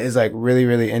Lizette is like really,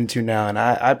 really into now, and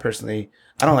I personally,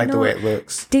 I don't like the way it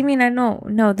looks. Damien, I know.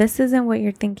 No, this isn't what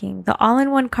you're thinking. The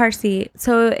all-in-one car seat.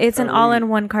 So it's an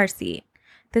all-in-one car seat.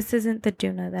 This isn't the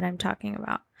Duna that I'm talking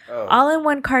about. Oh.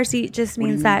 All-in-one car seat just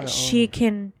means that she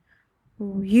can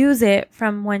use it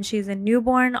from when she's a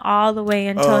newborn all the way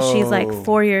until she's like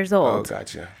 4 years old. Oh,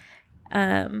 gotcha.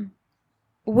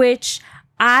 Which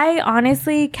I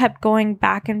honestly kept going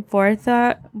back and forth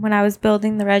when I was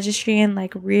building the registry and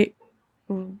like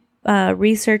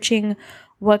researching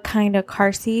what kind of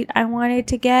car seat I wanted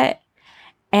to get.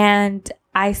 And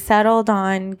I settled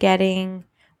on getting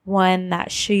one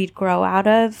that she'd grow out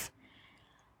of.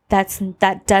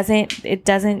 That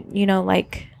doesn't, you know,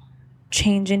 like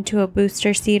change into a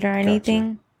booster seat or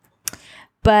anything. Gotcha.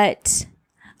 But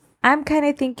I'm kind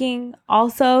of thinking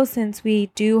also, since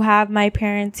we do have my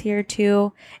parents here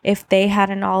too, if they had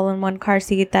an all-in-one car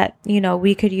seat that, you know,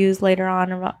 we could use later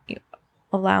on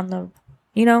around the,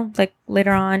 you know, like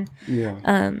later on.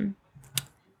 Yeah.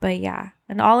 But yeah,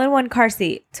 an all-in-one car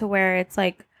seat to where it's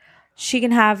like she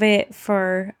can have it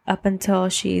for up until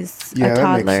she's a toddler. Yeah,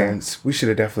 that makes sense. We should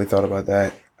have definitely thought about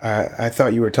that. I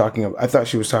thought you were talking. I thought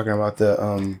she was talking about the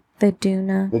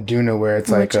Duna. The Duna, where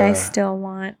it's which I still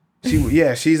want.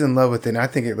 She's in love with it. And I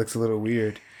think it looks a little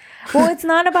weird. Well, it's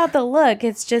not about the look.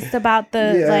 It's just about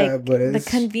the the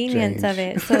convenience of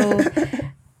it. So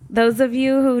those of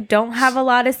you who don't have a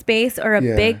lot of space or a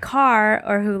big car,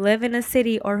 or who live in a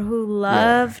city, or who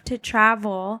love to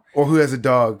travel, or who has a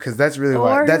dog, because that's really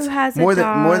why. That's more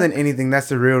than anything. That's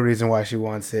the real reason why she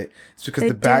wants it. It's because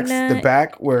the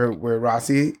back where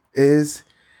Rossi is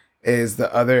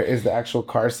the actual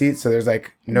car seat. So there's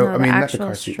like not the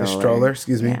car seat, the stroller.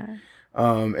 Excuse me. Yeah.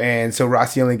 And so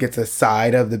Rossi only gets a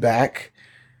side of the back.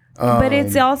 But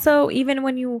it's also, even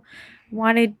when you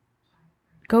wanted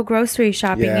go grocery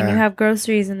shopping and you have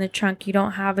groceries in the trunk, you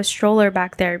don't have a stroller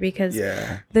back there, because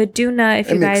the Duna, if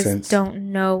you guys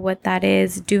don't know what that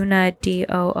is, Duna,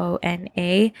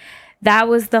 Doona, that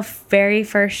was the very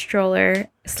first stroller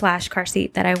 / car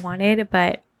seat that I wanted,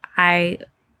 but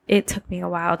it took me a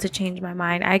while to change my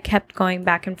mind. I kept going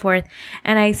back and forth,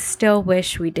 and I still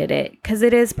wish we did it, because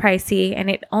it is pricey and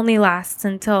it only lasts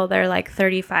until they're like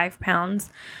 35 pounds,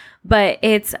 but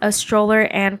it's a stroller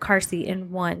and car seat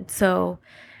in one. So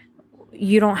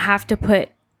you don't have to put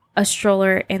a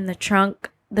stroller in the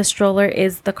trunk. The stroller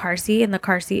is the car seat and the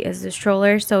car seat is the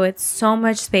stroller. So it's so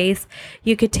much space.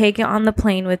 You could take it on the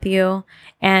plane with you,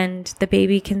 and the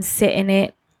baby can sit in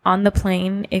it on the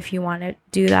plane if you want to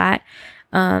do that.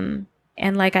 And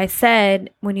like I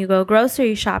said, when you go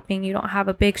grocery shopping, you don't have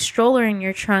a big stroller in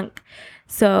your trunk.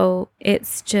 So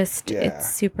it's just,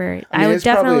 it's super, I would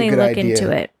definitely look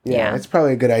into it. Yeah, it's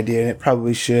probably a good idea, and it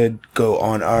probably should go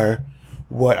on our,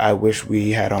 what I wish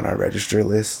we had on our register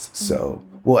list. So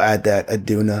we'll add that, a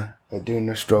Duna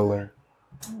stroller.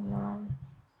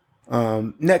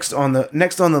 Next on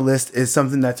the list is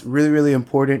something that's really, really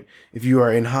important if you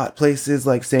are in hot places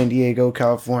like San Diego,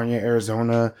 California,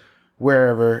 Arizona,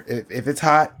 wherever. If it's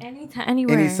hot,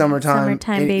 anywhere, any summertime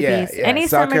babies, any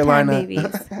South summertime Carolina,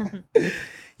 babies.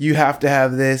 You have to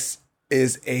have this,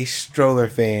 is a stroller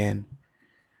fan.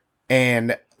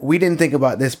 And we didn't think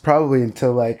about this probably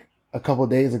until like a couple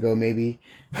days ago, maybe.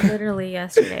 Literally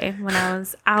yesterday, when I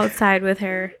was outside with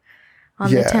her on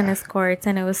the tennis courts,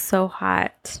 and it was so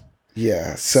hot.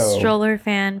 Yeah, so stroller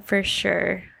fan for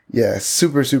sure. Yeah,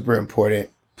 super, super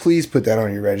important. Please put that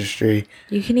on your registry.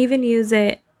 You can even use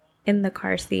it in the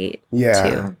car seat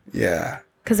too. Yeah.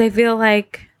 Because I feel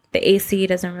like the AC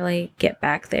doesn't really get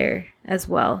back there as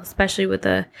well, especially with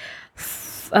the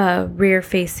rear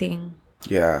facing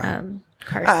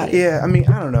car seat. Yeah, I mean,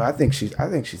 I don't know. I think she's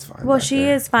fine. Well, she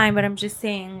is fine, but I'm just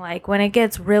saying, like, when it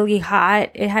gets really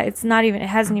hot, it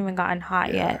hasn't even gotten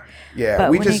hot yet. Yeah, but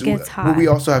when it gets hot, what we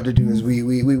also have to do is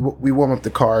we warm up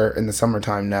the car in the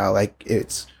summertime now, like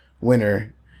it's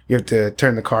winter. you have to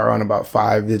turn the car on about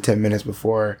 5 to 10 minutes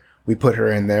before we put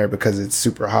her in there because it's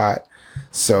super hot.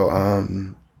 So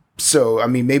I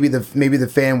mean, maybe the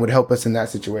fan would help us in that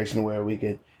situation where we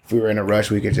could, if we were in a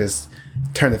rush, we could just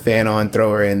turn the fan on,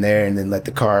 throw her in there, and then let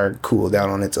the car cool down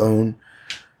on its own.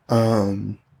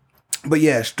 But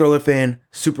yeah, stroller fan,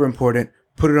 super important.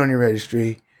 Put it on your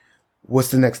registry.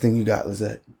 What's the next thing you got,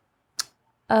 Lizette?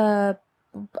 A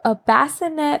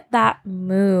bassinet that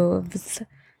moves,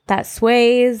 that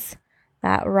sways,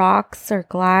 that rocks or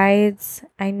glides.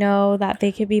 I know that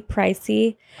they could be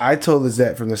pricey. I told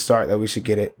Lizette from the start that we should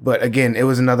get it. But again, it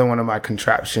was another one of my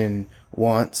contraption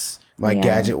wants, my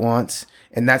gadget wants.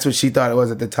 And that's what she thought it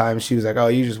was at the time. She was like, oh,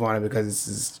 you just want it because it's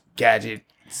this gadget.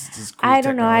 This cool I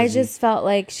don't know. I just felt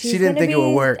like she didn't think it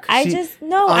would work.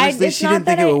 Honestly, she didn't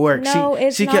think it would work.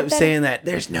 She kept saying that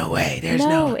there's no way.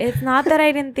 No, it's not that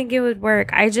I didn't think it would work.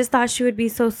 I just thought she would be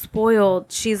so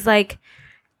spoiled. She's like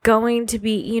going to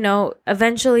be,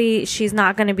 eventually she's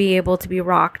not going to be able to be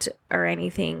rocked or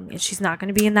anything. She's not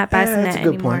going to be in that bassinet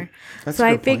anymore. So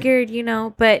I figured,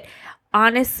 but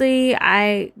honestly,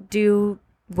 I do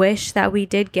wish that we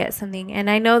did get something. And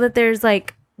I know that there's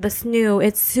like the Snoo,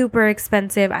 it's super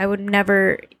expensive. I would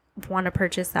never want to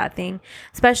purchase that thing,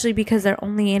 especially because they're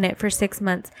only in it for 6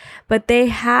 months. But they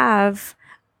have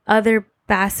other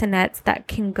bassinets that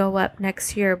can go up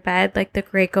next to your bed, like the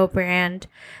Graco brand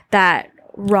that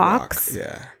rocks.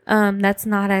 That's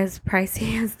not as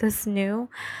pricey as the Snoo.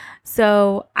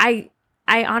 So I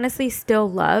honestly still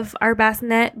love our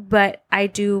bassinet, but I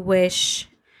do wish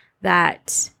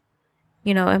that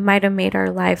it might have made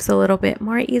our lives a little bit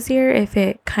more easier if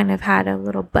it kind of had a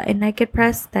little button I could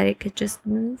press that it could just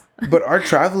move. But our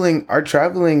traveling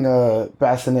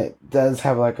bassinet does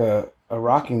have like a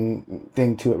rocking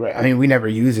thing to it, right? I mean, we never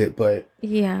use it, but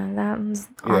yeah, that one's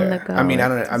on the go. I mean,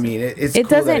 it's it cool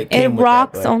doesn't. That it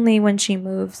rocks that, only when she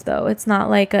moves, though. It's not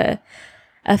like a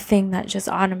thing that just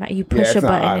automatic. You push a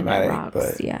button and it rocks.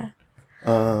 But, yeah.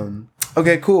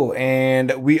 Okay, cool.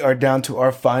 And we are down to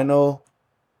our final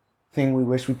thing we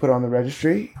wish we put on the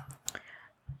registry.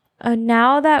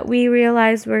 Now that we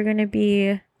realize we're going to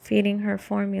be feeding her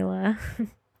formula,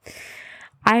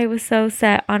 I was so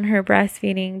set on her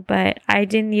breastfeeding, but I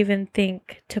didn't even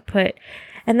think to put,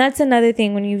 and that's another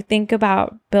thing when you think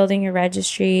about building your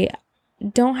registry,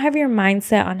 don't have your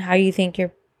mindset on how you think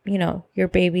your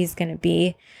baby's going to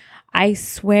be. I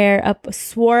swore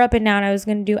up and down I was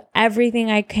going to do everything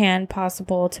I can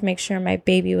possible to make sure my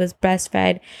baby was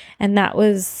breastfed, and that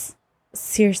was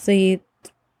seriously,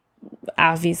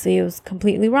 obviously it was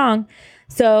completely wrong.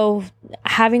 So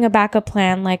having a backup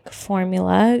plan like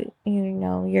formula,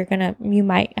 you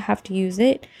might have to use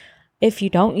it. If you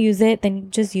don't use it, then you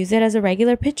just use it as a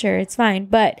regular pitcher. It's fine.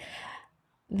 But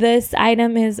this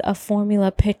item is a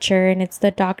formula pitcher, and it's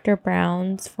the Dr.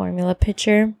 Brown's formula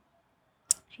pitcher.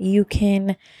 You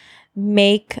can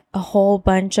make a whole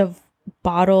bunch of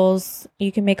bottles.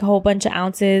 You can make a whole bunch of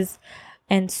ounces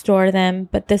and store them.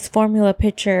 But this formula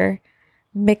pitcher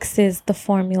mixes the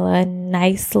formula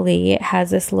nicely. It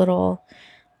has this little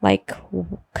like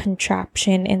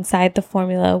contraption inside the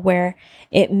formula where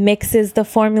it mixes the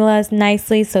formulas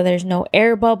nicely so there's no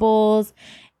air bubbles,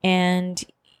 and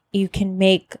you can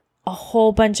make a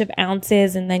whole bunch of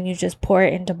ounces and then you just pour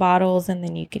it into bottles and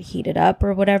then you could heat it up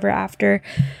or whatever after.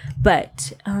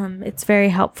 But it's very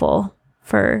helpful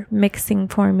for mixing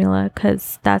formula,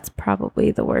 because that's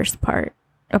probably the worst part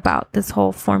about this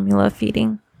whole formula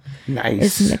feeding.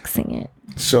 Nice. Is mixing it.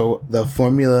 So the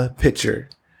formula pitcher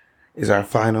is our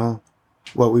final,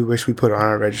 what we wish we put on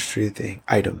our registry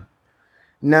item.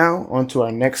 Now, on to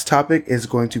our next topic is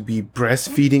going to be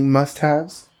breastfeeding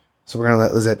must-haves. So we're going to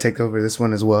let Lizette take over this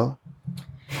one as well.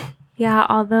 Yeah,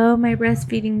 although my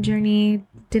breastfeeding journey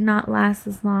did not last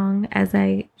as long as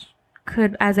I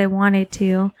wanted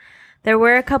to, there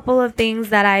were a couple of things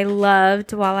that I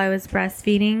loved while I was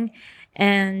breastfeeding.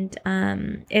 And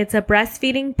it's a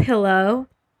breastfeeding pillow,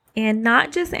 and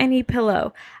not just any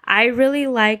pillow. I really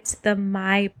liked the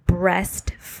My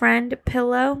Breast Friend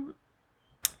pillow.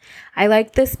 I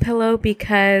like this pillow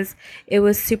because it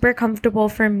was super comfortable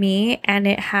for me, and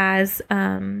it has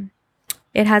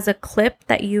a clip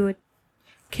that you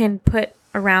can put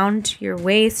around your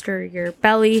waist or your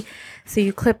belly, so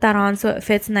you clip that on so it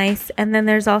fits nice. And then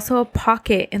there's also a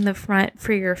pocket in the front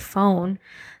for your phone,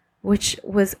 which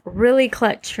was really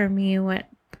clutch for me.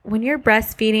 When you're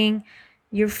breastfeeding,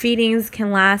 your feedings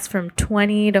can last from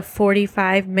 20 to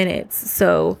 45 minutes.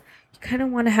 So you kind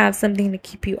of want to have something to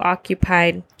keep you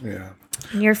occupied. Yeah.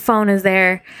 And your phone is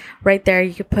right there.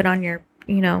 You could put on your,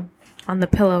 on the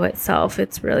pillow itself.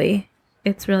 It's really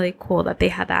it's really cool that they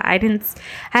had that. I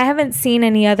haven't seen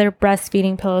any other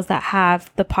breastfeeding pillows that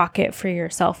have the pocket for your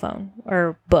cell phone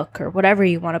or book or whatever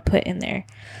you want to put in there.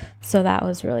 So that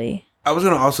was really... I was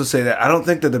going to also say that I don't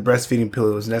think that the breastfeeding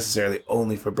pillow is necessarily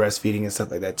only for breastfeeding and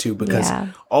stuff like that too, because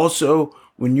also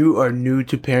when you are new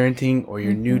to parenting or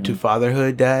you're new to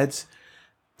fatherhood, dads,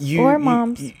 or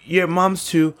moms. Moms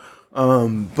too.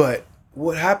 But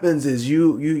what happens is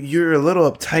you're a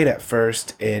little uptight at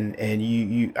first, and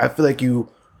you I feel like you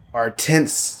are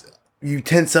tense. You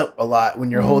tense up a lot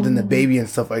when you're holding the baby and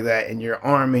stuff like that, and your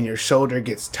arm and your shoulder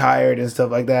gets tired and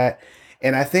stuff like that.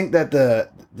 And I think that the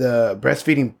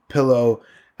breastfeeding pillow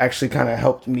actually kind of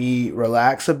helped me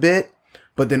relax a bit,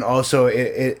 but then also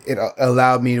it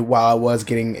allowed me, while I was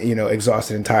getting,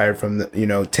 exhausted and tired from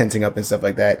the, tensing up and stuff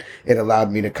like that, it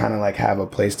allowed me to kind of like have a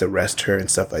place to rest her and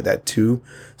stuff like that too.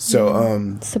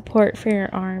 So support for your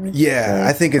arms. Yeah, really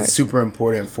I think it's super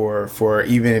important for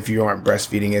even if you aren't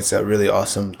breastfeeding, it's a really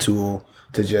awesome tool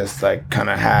to just like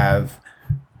kind of have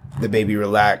the baby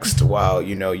relaxed while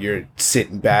you're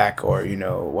sitting back or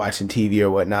watching TV or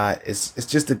whatnot. It's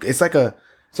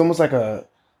almost like an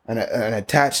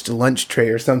attached lunch tray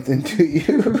or something to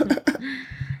you.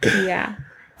 Yeah,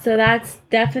 so that's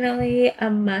definitely a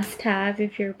must-have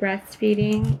if you're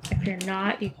breastfeeding. If you're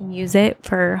not, you can use it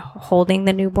for holding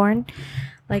the newborn,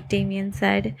 like Damien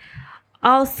said.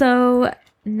 Also,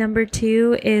 number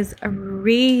 2 is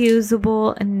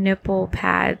reusable nipple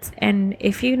pads. And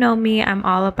if you know me, I'm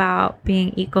all about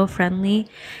being eco-friendly.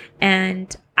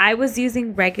 And I was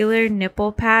using regular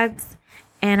nipple pads,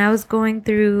 and I was going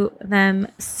through them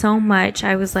so much.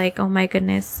 I was like, oh my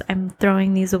goodness, I'm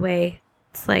throwing these away.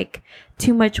 It's like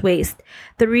too much waste.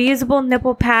 The reusable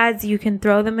nipple pads, you can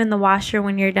throw them in the washer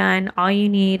when you're done. All you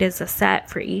need is a set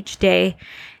for each day.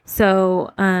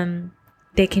 So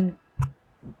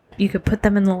you could put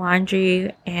them in the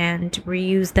laundry and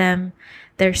reuse them.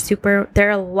 They're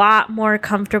a lot more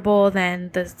comfortable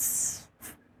than the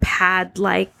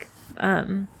pad-like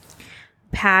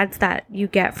pads that you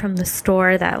get from the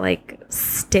store that like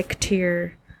stick to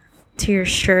your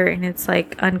shirt, and it's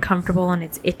like uncomfortable and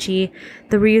it's itchy.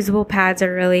 The reusable pads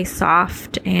are really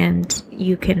soft, and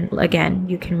you can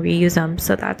reuse them.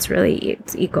 So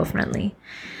it's eco-friendly.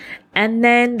 And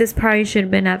then this probably should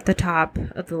have been at the top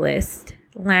of the list.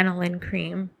 Lanolin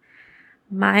cream.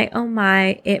 My oh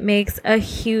my, it makes a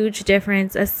huge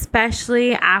difference,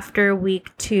 especially after week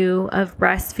 2 of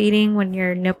breastfeeding, when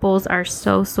your nipples are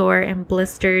so sore and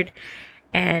blistered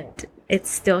and it's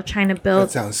still trying to build.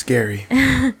 That sounds scary.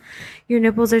 Your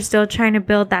nipples are still trying to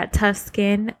build that tough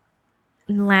skin.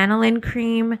 Lanolin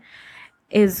cream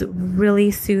is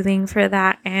really soothing for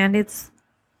that, and it's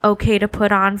okay to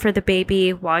put on for the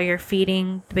baby while you're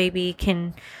feeding. The baby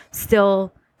can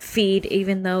still feed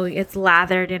even though it's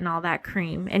lathered in all that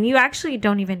cream, and you actually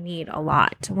don't even need a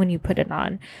lot when you put it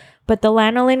on. But the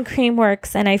lanolin cream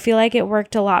works, and I feel like it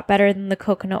worked a lot better than the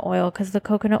coconut oil, because the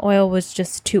coconut oil was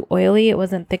just too oily. It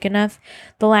wasn't thick enough.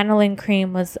 The lanolin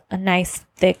cream was a nice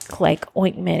thick like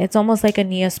ointment. It's almost like a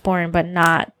Neosporin, but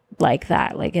not like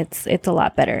that. Like it's a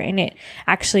lot better, and it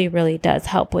actually really does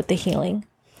help with the healing.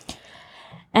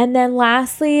 And then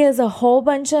lastly is a whole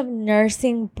bunch of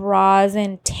nursing bras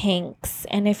and tanks.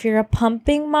 And if you're a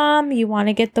pumping mom, you want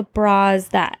to get the bras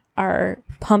that are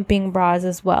pumping bras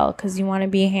as well, because you want to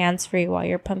be hands-free while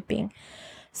you're pumping.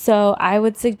 So I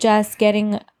would suggest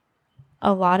getting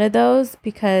a lot of those,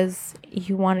 because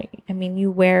you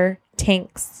wear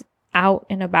tanks out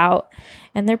and about,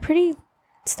 and they're pretty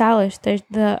stylish.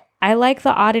 I like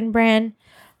the Auden brand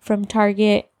from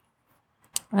Target.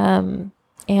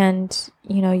 And,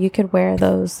 you could wear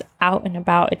those out and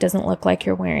about. It doesn't look like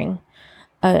you're wearing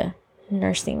a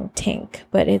nursing tank,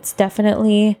 but it's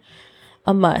definitely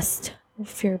a must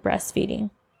if you're breastfeeding,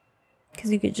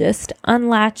 because you could just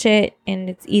unlatch it and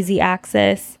it's easy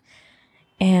access.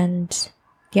 And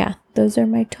yeah, those are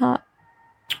my top.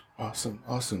 Awesome.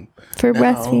 For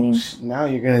breastfeeding. Now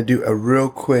you're going to do a real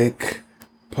quick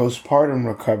postpartum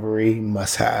recovery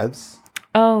must-haves.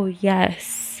 Oh,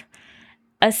 yes.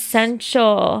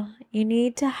 Essential. You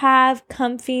need to have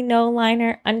comfy no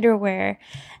liner underwear.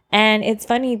 And it's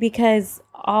funny because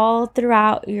all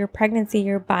throughout your pregnancy,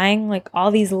 you're buying like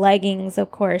all these leggings,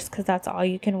 of course, because that's all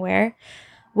you can wear.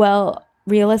 Well,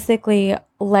 realistically,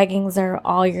 leggings are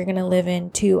all you're going to live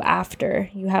in too after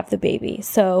you have the baby.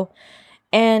 So,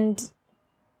 and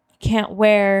you can't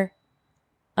wear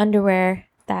underwear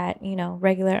that,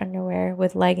 regular underwear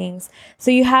with leggings.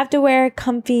 So you have to wear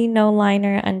comfy no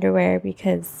liner underwear,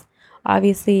 because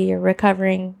obviously you're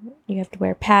recovering. You have to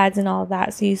wear pads and all of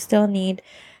that. So you still need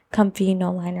comfy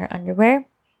no liner underwear.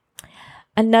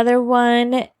 Another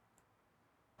one,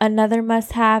 Another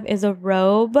must have is a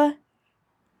robe,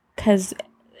 because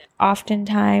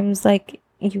oftentimes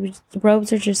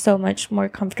robes are just so much more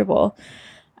comfortable,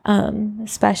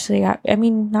 especially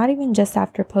not even just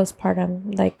after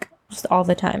postpartum, like just all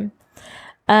the time.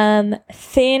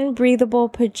 Thin breathable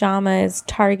pajamas.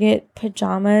 Target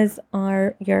pajamas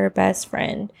are your best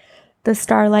friend. The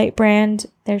Starlight brand,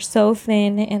 they're so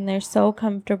thin and they're so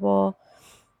comfortable,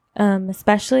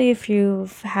 especially if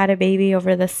you've had a baby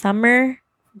over the summer.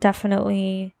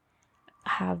 Definitely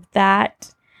have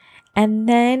that. And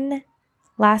then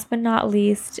last but not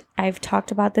least, I've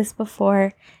talked about this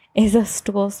before, is a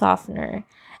stool softener.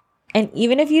 And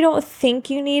even if you don't think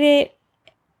you need it,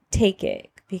 take it,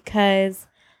 because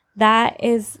that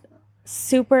is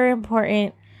super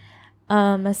important,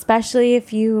 especially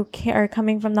if you are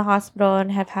coming from the hospital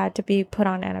and have had to be put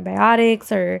on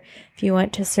antibiotics, or if you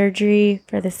went to surgery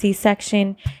for the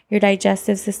C-section, your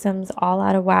digestive system's all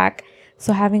out of whack.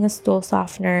 So having a stool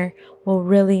softener will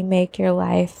really make your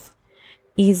life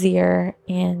easier,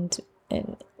 and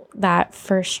that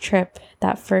first trip,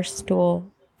 that first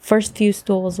few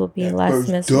stools will be less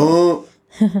miserable.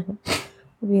 Will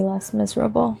be less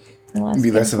miserable. And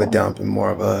be less of a dump and more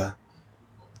of a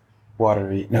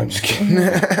watery. No, I'm just kidding.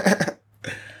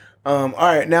 All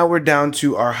right, now we're down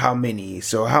to our how many.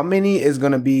 So how many is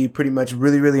going to be pretty much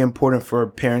really, really important for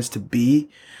parents to be.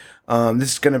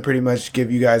 This is going to pretty much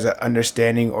give you guys an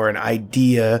understanding or an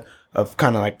idea of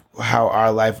kind of like how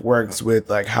our life works with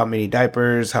like how many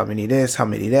diapers, how many this, how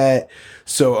many that.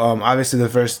 So obviously the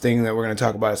first thing that we're going to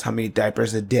talk about is how many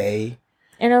diapers a day.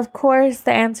 And of course,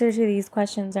 the answer to these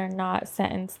questions are not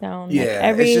set in stone.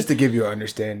 Yeah, it's just to give you an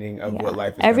understanding of what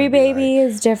life is. Every baby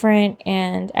is different,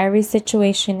 and every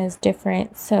situation is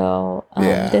different. So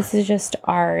this is just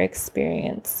our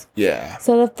experience. Yeah.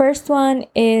 So the first one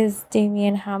is,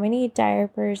 Damien, how many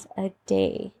diapers a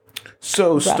day?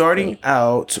 So starting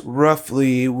out,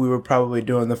 roughly, we were probably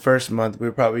doing the first month, we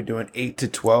were probably doing 8 to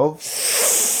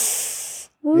 12.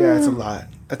 Ooh, yeah, it's a lot.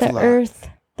 That's a lot.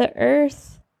 The earth.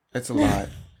 It's a lot.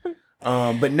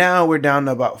 But now we're down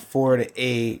to about 4 to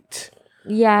 8.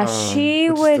 Yeah, she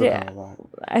would,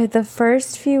 the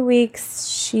first few weeks,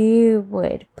 she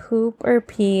would poop or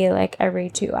pee like every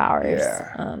 2 hours.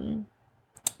 Yeah.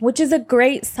 Which is a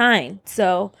great sign.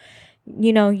 So,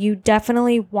 you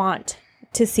definitely want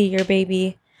to see your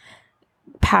baby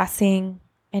passing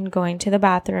and going to the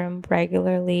bathroom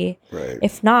regularly. Right.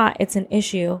 If not, it's an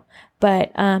issue.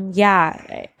 But when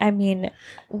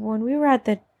we were at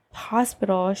the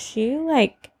hospital, she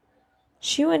went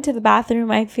to the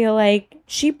bathroom. I feel like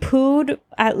she pooed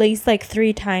at least like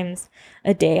 3 times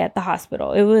a day at the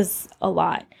hospital. It was a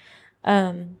lot.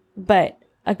 But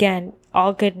again,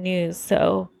 all good news.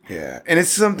 So yeah, and it's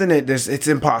something that it's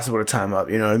impossible to time up.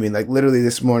 You know what I mean? Like literally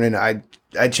this morning, I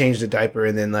changed the diaper,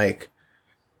 and then like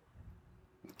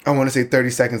I want to say 30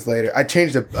 seconds later, I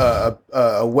changed a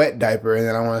wet diaper, and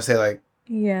then I want to say like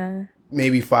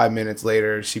maybe 5 minutes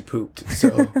later, she pooped.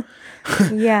 So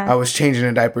yeah, I was changing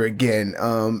a diaper again.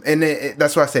 And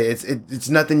that's why I say it's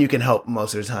nothing you can help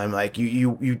most of the time. Like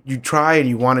you try and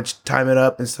you want to time it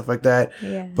up and stuff like that.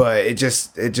 Yeah. But it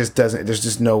just doesn't. There's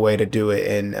just no way to do it.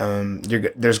 And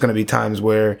there's going to be times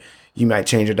where you might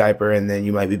change a diaper and then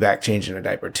you might be back changing a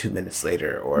diaper 2 minutes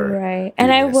later or right.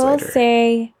 And I will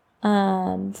say,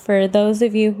 for those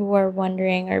of you who are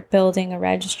wondering or building a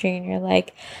registry and you're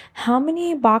like, how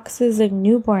many boxes of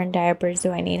newborn diapers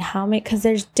do I need? How many? Because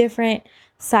there's different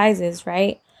sizes,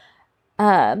 right?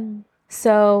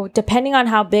 So depending on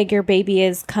how big your baby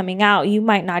is coming out, you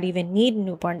might not even need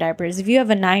newborn diapers. If you have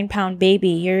a 9-pound baby,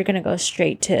 you're going to go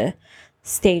straight to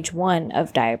stage 1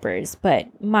 of diapers.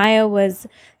 But Maya was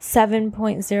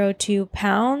 7.02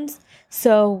 pounds.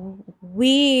 So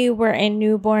we were in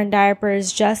newborn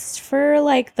diapers just for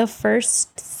like the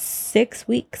first 6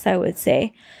 weeks, I would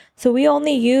say. So we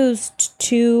only used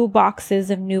 2 boxes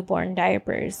of newborn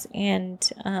diapers, and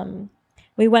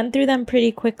we went through them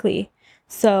pretty quickly.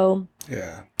 So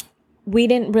yeah, we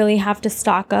didn't really have to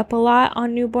stock up a lot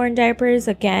on newborn diapers.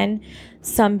 Again,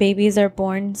 some babies are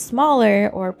born smaller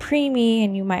or preemie,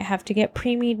 and you might have to get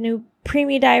preemie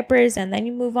diapers, and then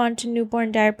you move on to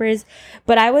newborn diapers.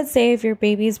 But I would say if your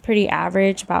baby's pretty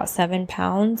average, about 7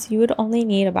 pounds, you would only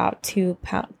need about 2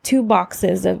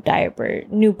 boxes of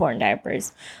newborn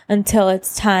diapers until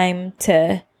it's time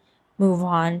to move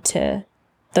on to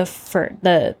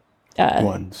the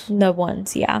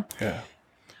ones. Yeah.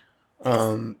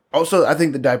 Also, I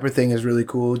think the diaper thing is really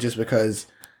cool just because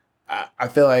I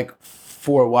feel like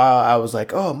for a while I was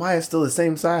like, oh, Maya's still the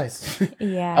same size.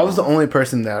 Yeah. I was the only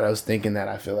person that I was thinking that.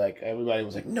 I feel like everybody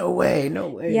was like, no way.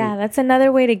 Yeah, that's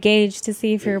another way to gauge to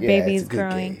see if your baby's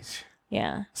growing. Gauge.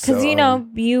 Yeah. Because, So,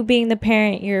 you being the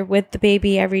parent, you're with the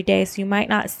baby every day. So you might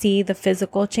not see the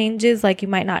physical changes. Like you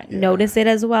might not notice it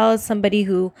as well as somebody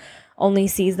who only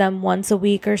sees them once a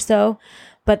week or so.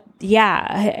 But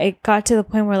yeah, it got to the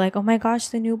point where like, oh my gosh,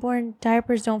 the newborn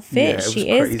diapers don't fit. yeah, it was She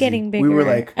is crazy. getting bigger. We were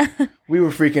like, we were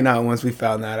freaking out once we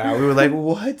found that out. We were like,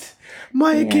 what?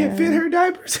 Maya can't fit her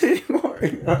diapers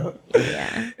anymore.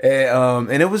 Yeah.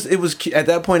 And it was at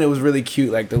that point it was really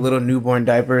cute, like the little newborn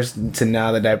diapers to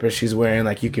now the diapers she's wearing,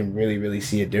 like you can really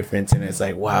see a difference, and it's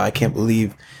like, wow, I can't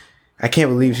believe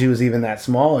she was even that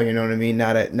small, you know what I mean?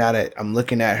 Now that I'm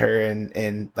looking at her,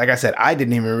 and like I said, I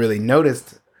didn't even really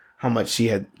notice how much she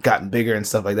had gotten bigger and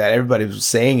stuff like that. Everybody was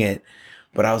saying it,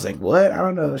 but I was like, what? I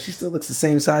don't know. She still looks the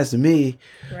same size to me.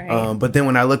 Right. But then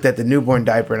when I looked at the newborn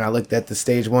diaper and I looked at the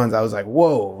stage ones, I was like,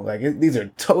 whoa, like these are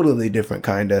totally different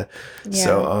kind of. Yeah.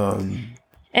 So,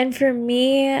 and for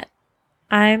me,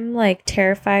 I'm like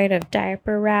terrified of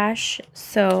diaper rash.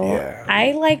 So Yeah.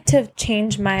 I like to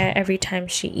change Maya every time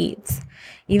she eats,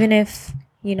 even if,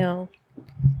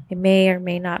 it may or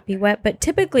may not be wet, but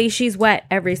typically she's wet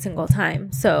every single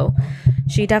time. So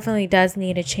she definitely does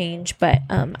need a change, but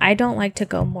I don't like to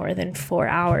go more than 4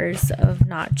 hours of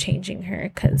not changing her,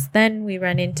 because then we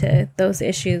run into those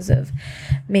issues of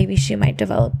maybe she might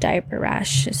develop diaper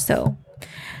rash. So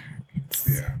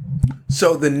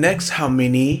So the next how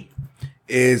many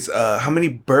is how many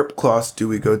burp cloths do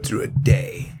we go through a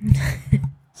day?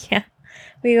 yeah,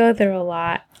 we go through a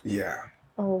lot. Yeah.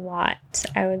 A lot.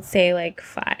 I would say like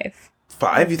 5.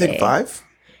 5? You think 5?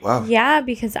 Wow. Yeah,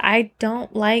 because I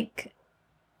don't like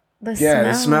the smell. Yeah,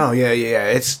 the smell. Yeah.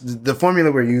 It's the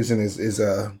formula we're using is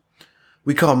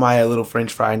we call Maya a little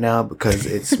French fry now because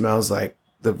it smells like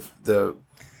the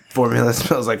formula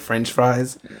smells like French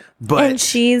fries. But and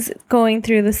she's going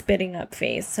through the spitting up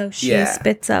phase, so she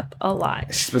spits up a lot.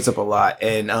 She spits up a lot,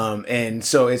 and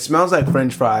so it smells like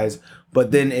French fries.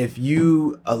 But then if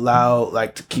you allow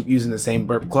like to keep using the same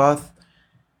burp cloth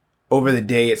over the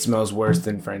day, it smells worse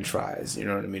than French fries. You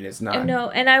know what I mean? It's not. No,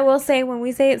 and I will say when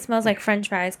we say it smells like French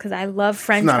fries, because I love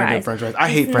French fries. It's not a good French fries. I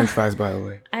hate French fries, by the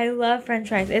way. I love French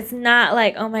fries. It's not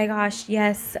like, oh my gosh,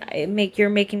 yes, you're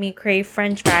making me crave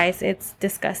French fries. It's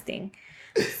disgusting.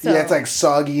 So, yeah, it's like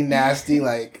soggy, nasty,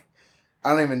 like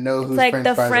I don't even know who's like French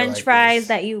the fries French fries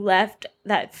that you left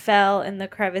that fell in the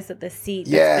crevice of the seat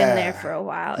that's been there for a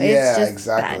while. It's just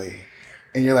exactly. bad.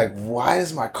 And you're like, why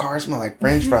does my car smell like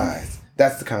French fries?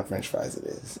 That's the kind of French fries it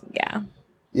is. Yeah.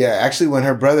 Yeah, actually,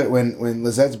 when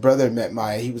Lizette's brother met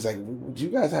Maya, he was like, "Would you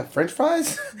guys have French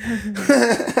fries?"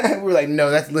 We're like, "No,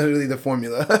 that's literally the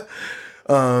formula."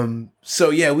 So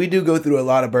yeah, we do go through a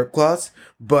lot of burp cloths,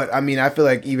 but I mean, I feel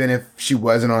like even if she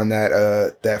wasn't on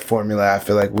that formula, I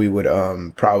feel like we would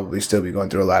probably still be going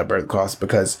through a lot of burp cloths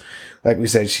because, like we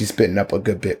said, she's spitting up a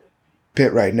good bit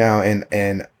right now,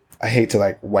 and I hate to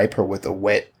like wipe her with a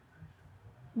wet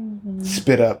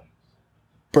spit up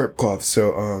burp cloth.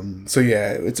 So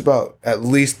yeah, it's about at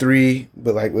least 3,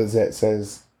 but like Lizette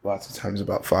says, lots of times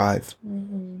about 5.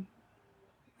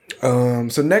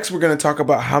 So next we're going to talk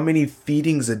about how many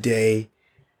feedings a day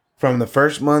from the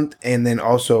first month, and then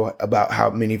also about how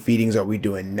many feedings are we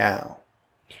doing now.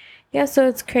 Yeah, so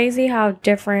it's crazy how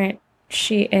different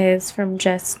she is from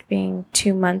just being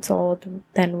 2 months old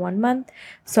than 1 month.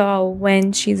 So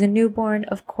when she's a newborn,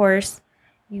 of course,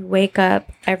 you wake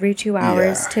up every 2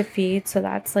 hours to feed. So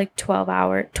that's like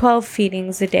 12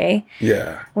 feedings a day.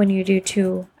 Yeah. When you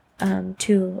do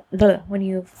when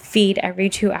you feed every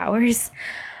 2 hours.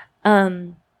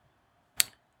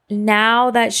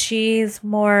 Now that she's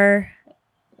more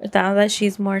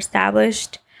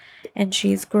established and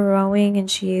she's growing and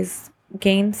she's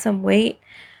gained some weight,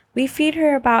 we feed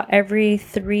her about every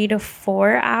 3 to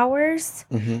 4 hours.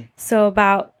 So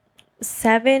about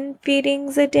 7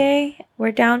 feedings a day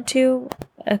we're down to,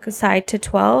 aside to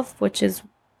 12, which is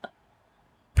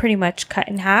pretty much cut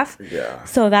in half. Yeah.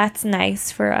 So that's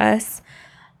nice for us.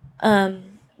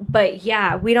 But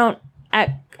yeah, we don't,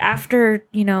 after,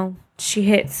 she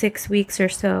hit 6 weeks or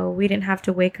so, we didn't have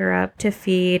to wake her up to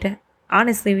feed.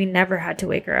 Honestly, we never had to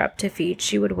wake her up to feed.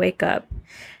 She would wake up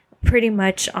pretty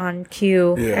much on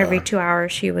cue. Every 2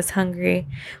 hours she was hungry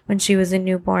when she was a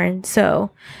newborn. So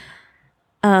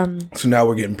now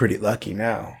we're getting pretty lucky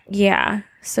now. Yeah.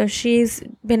 So she's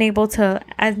been able to,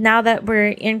 as now that we're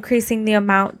increasing the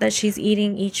amount that she's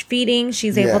eating each feeding,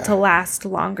 she's able to last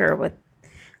longer with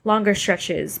longer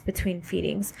stretches between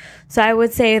feedings. So I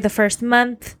would say the first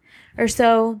month or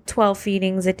so, 12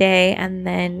 feedings a day. And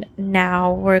then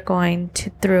now we're going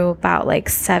through about like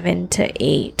 7 to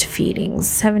 10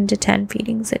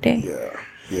 feedings a day. Yeah.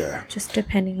 Yeah. Just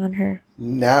depending on her.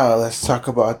 Now let's talk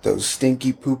about those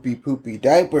stinky poopy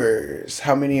diapers.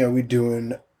 How many are we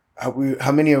doing?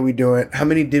 How many are we doing? How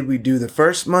many did we do the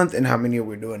first month, and how many are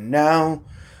we doing now?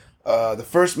 The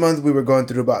first month we were going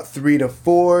through about 3 to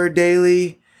 4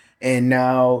 daily, and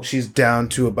now she's down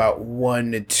to about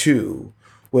 1 to 2.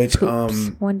 Which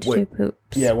Poops. 1 to 2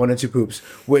 poops. Yeah, 1 to 2 poops.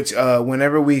 Which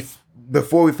whenever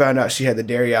before we found out she had the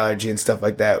dairy allergy and stuff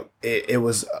like that, it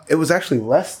was actually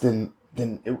less than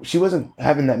she wasn't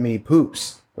having that many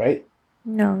poops, right?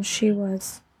 No, she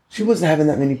was. She wasn't having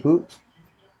that many poops.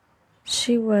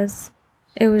 She was.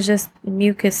 It was just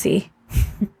mucusy.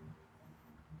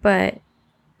 But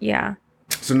yeah.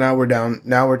 So now we're down.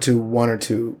 Now we're to 1 or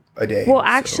 2 a day. Well,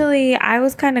 actually, I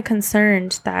was kind of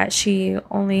concerned that she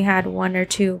only had 1 or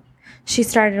 2. She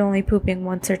started only pooping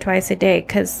once or twice a day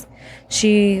because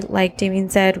she, like Damien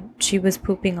said, she was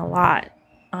pooping a lot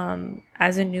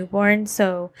as a newborn.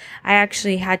 So I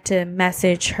actually had to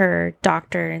message her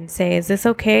doctor and say, is this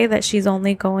okay that she's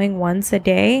only going once a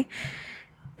day?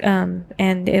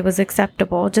 And it was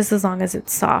acceptable just as long as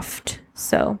it's soft.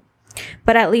 So,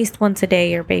 but at least once a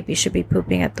day, your baby should be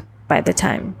pooping by the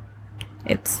time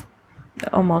it's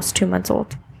almost 2 months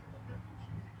old.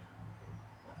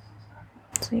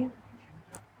 So yeah.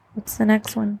 What's the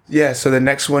next one? Yeah, so the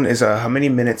next one is how many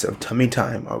minutes of tummy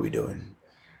time are we doing?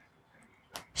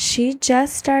 She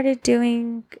just started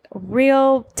doing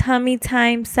real tummy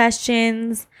time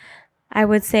sessions. I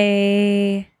would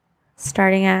say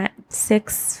starting at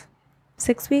 6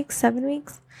 weeks, 7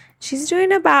 weeks. She's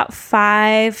doing about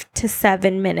 5 to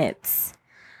 7 minutes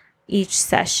each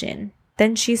session.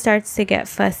 Then she starts to get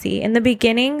fussy. In the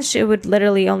beginning, it would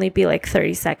literally only be like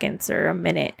 30 seconds or a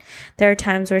minute. There are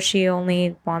times where she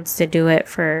only wants to do it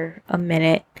for a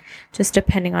minute, just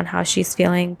depending on how she's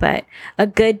feeling. But a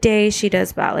good day, she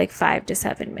does about like 5 to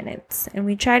 7 minutes. And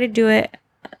we try to do it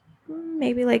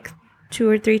maybe like 2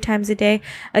 or 3 times a day.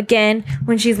 Again,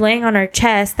 when she's laying on her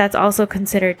chest, that's also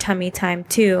considered tummy time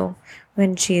too.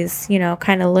 When she's,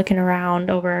 kind of looking around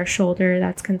over her shoulder,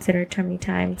 that's considered tummy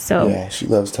time. So yeah, she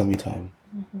loves tummy time.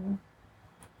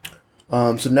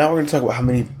 So now we're going to talk about how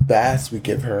many baths we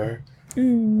give her.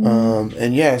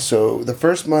 And yeah, so the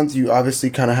first month you obviously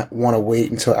kind of want to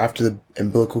wait until after the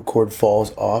umbilical cord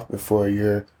falls off before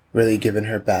you're really giving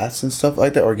her baths and stuff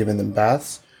like that, or giving them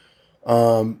baths.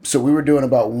 So we were doing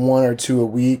about 1 or 2 a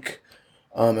week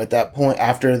at that point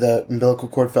after the umbilical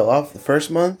cord fell off the first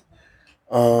month.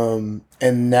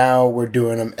 And now we're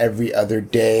doing them every other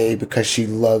day because she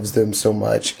loves them so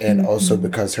much, and also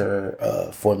because her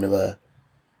formula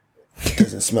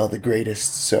doesn't smell the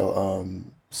greatest.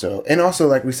 So and also,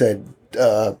 like we said,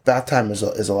 bath time is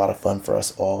a lot of fun for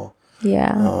us all.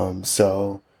 Yeah.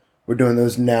 So we're doing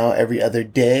those now every other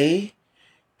day.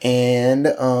 And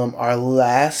our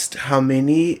last how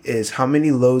many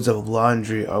loads of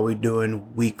laundry are we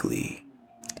doing weekly?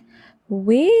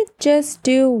 We just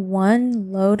do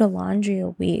 1 load of laundry a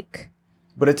week.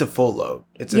 But it's a full load.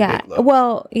 It's a big load.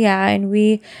 Well, yeah, and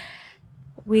we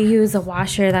use a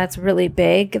washer that's really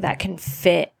big that can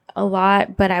fit a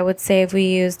lot. But I would say if we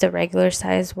used a regular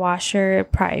size washer,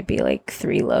 it'd probably be like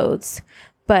 3 loads.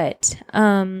 But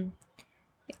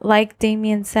like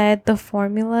Damien said, the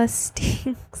formula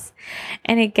stinks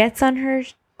and it gets on her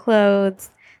clothes.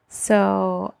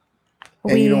 So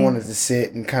and you don't want it to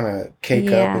sit and kind of cake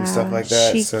up and stuff like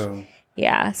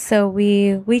that. So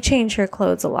we change her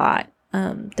clothes a lot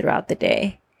throughout the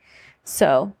day.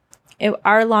 So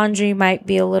our laundry might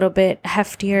be a little bit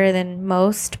heftier than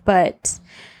most, but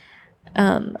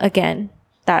again,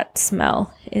 that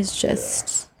smell is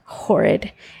just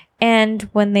horrid. And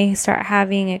when they start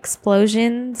having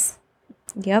explosions,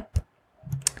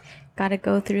 gotta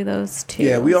go through those too.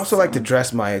 Yeah, we also like to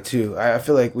dress Maya too. I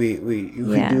feel like we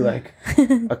do like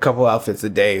a couple outfits a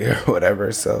day or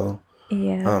whatever. So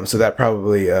yeah. So that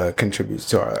probably contributes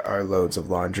to our loads of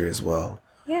laundry as well.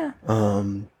 Yeah.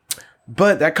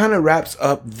 But that kind of wraps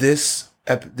up this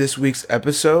week's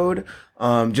episode.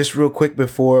 Just real quick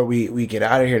before we get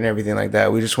out of here and everything like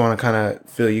that, we just want to kind of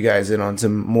fill you guys in on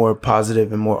some more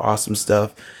positive and more awesome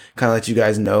stuff. Kind of let you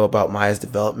guys know about Maya's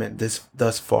development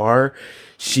thus far.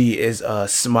 She is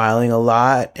smiling a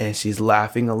lot and she's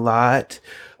laughing a lot.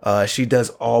 She does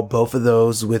both of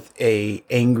those with a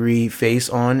angry face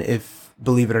on. If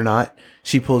believe it or not,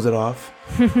 she pulls it off.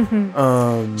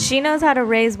 She knows how to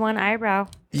raise one eyebrow.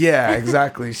 Yeah,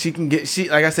 exactly.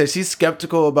 Like I said, she's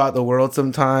skeptical about the world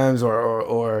sometimes,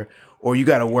 or you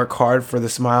got to work hard for the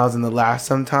smiles and the laughs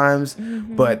sometimes.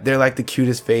 But they're like the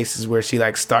cutest faces where she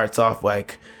like starts off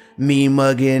like me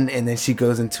mugging and then she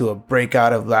goes into a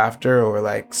breakout of laughter or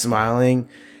like smiling.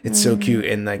 It's so cute.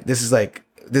 And like this is like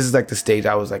this is like the stage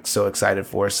I was like so excited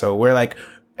for. So we're like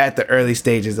at the early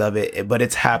stages of it, but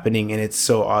it's happening and it's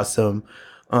so awesome.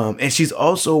 And she's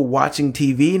also watching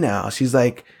TV now. She's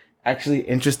like actually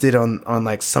interested on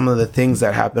like some of the things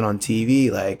that happen on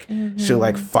TV. Like she'll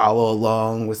like follow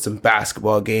along with some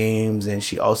basketball games, and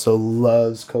she also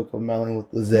loves Coco Melon with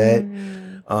Lizette.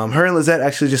 Her and Lizette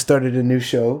actually just started a new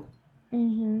show.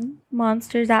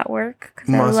 Monsters at Work. 'Cause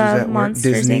Monsters I love at Work.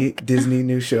 Monsters Inc. Disney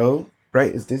new show,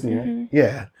 right? It's Disney, right?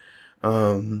 Yeah.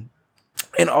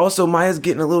 And also Maya's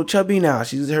getting a little chubby now.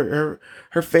 She's her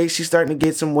face. She's starting to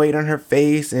get some weight on her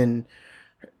face, and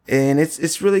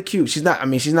it's really cute. She's not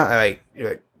like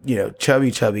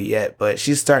chubby yet, but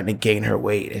she's starting to gain her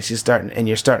weight, and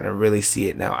you're starting to really see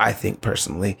it now. I think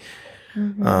personally,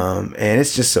 and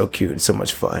it's just so cute and so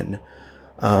much fun.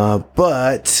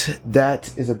 But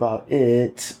that is about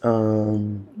it.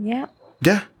 Yeah.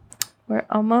 Yeah. We're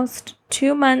almost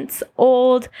 2 months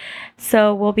old,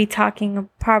 so we'll be talking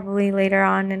probably later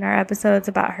on in our episodes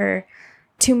about her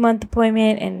 2-month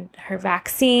appointment and her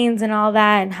vaccines and all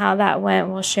that and how that went.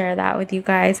 We'll share that with you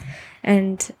guys,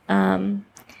 and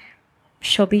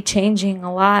she'll be changing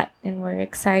a lot, and we're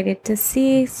excited to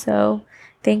see. So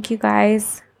thank you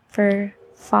guys for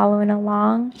following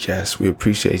along. Yes, we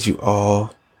appreciate you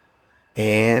all,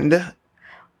 and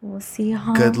we'll see you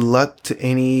home. Good luck to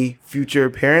any future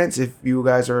parents if you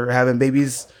guys are having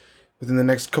babies within the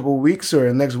next couple of weeks or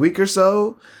the next week or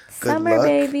so. Summer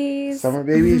babies,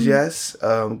 yes.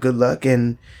 Good luck,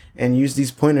 and use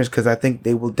these pointers because I think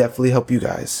they will definitely help you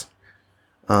guys.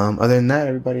 Other than that,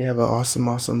 everybody have an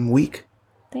awesome week.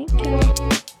 Thank you.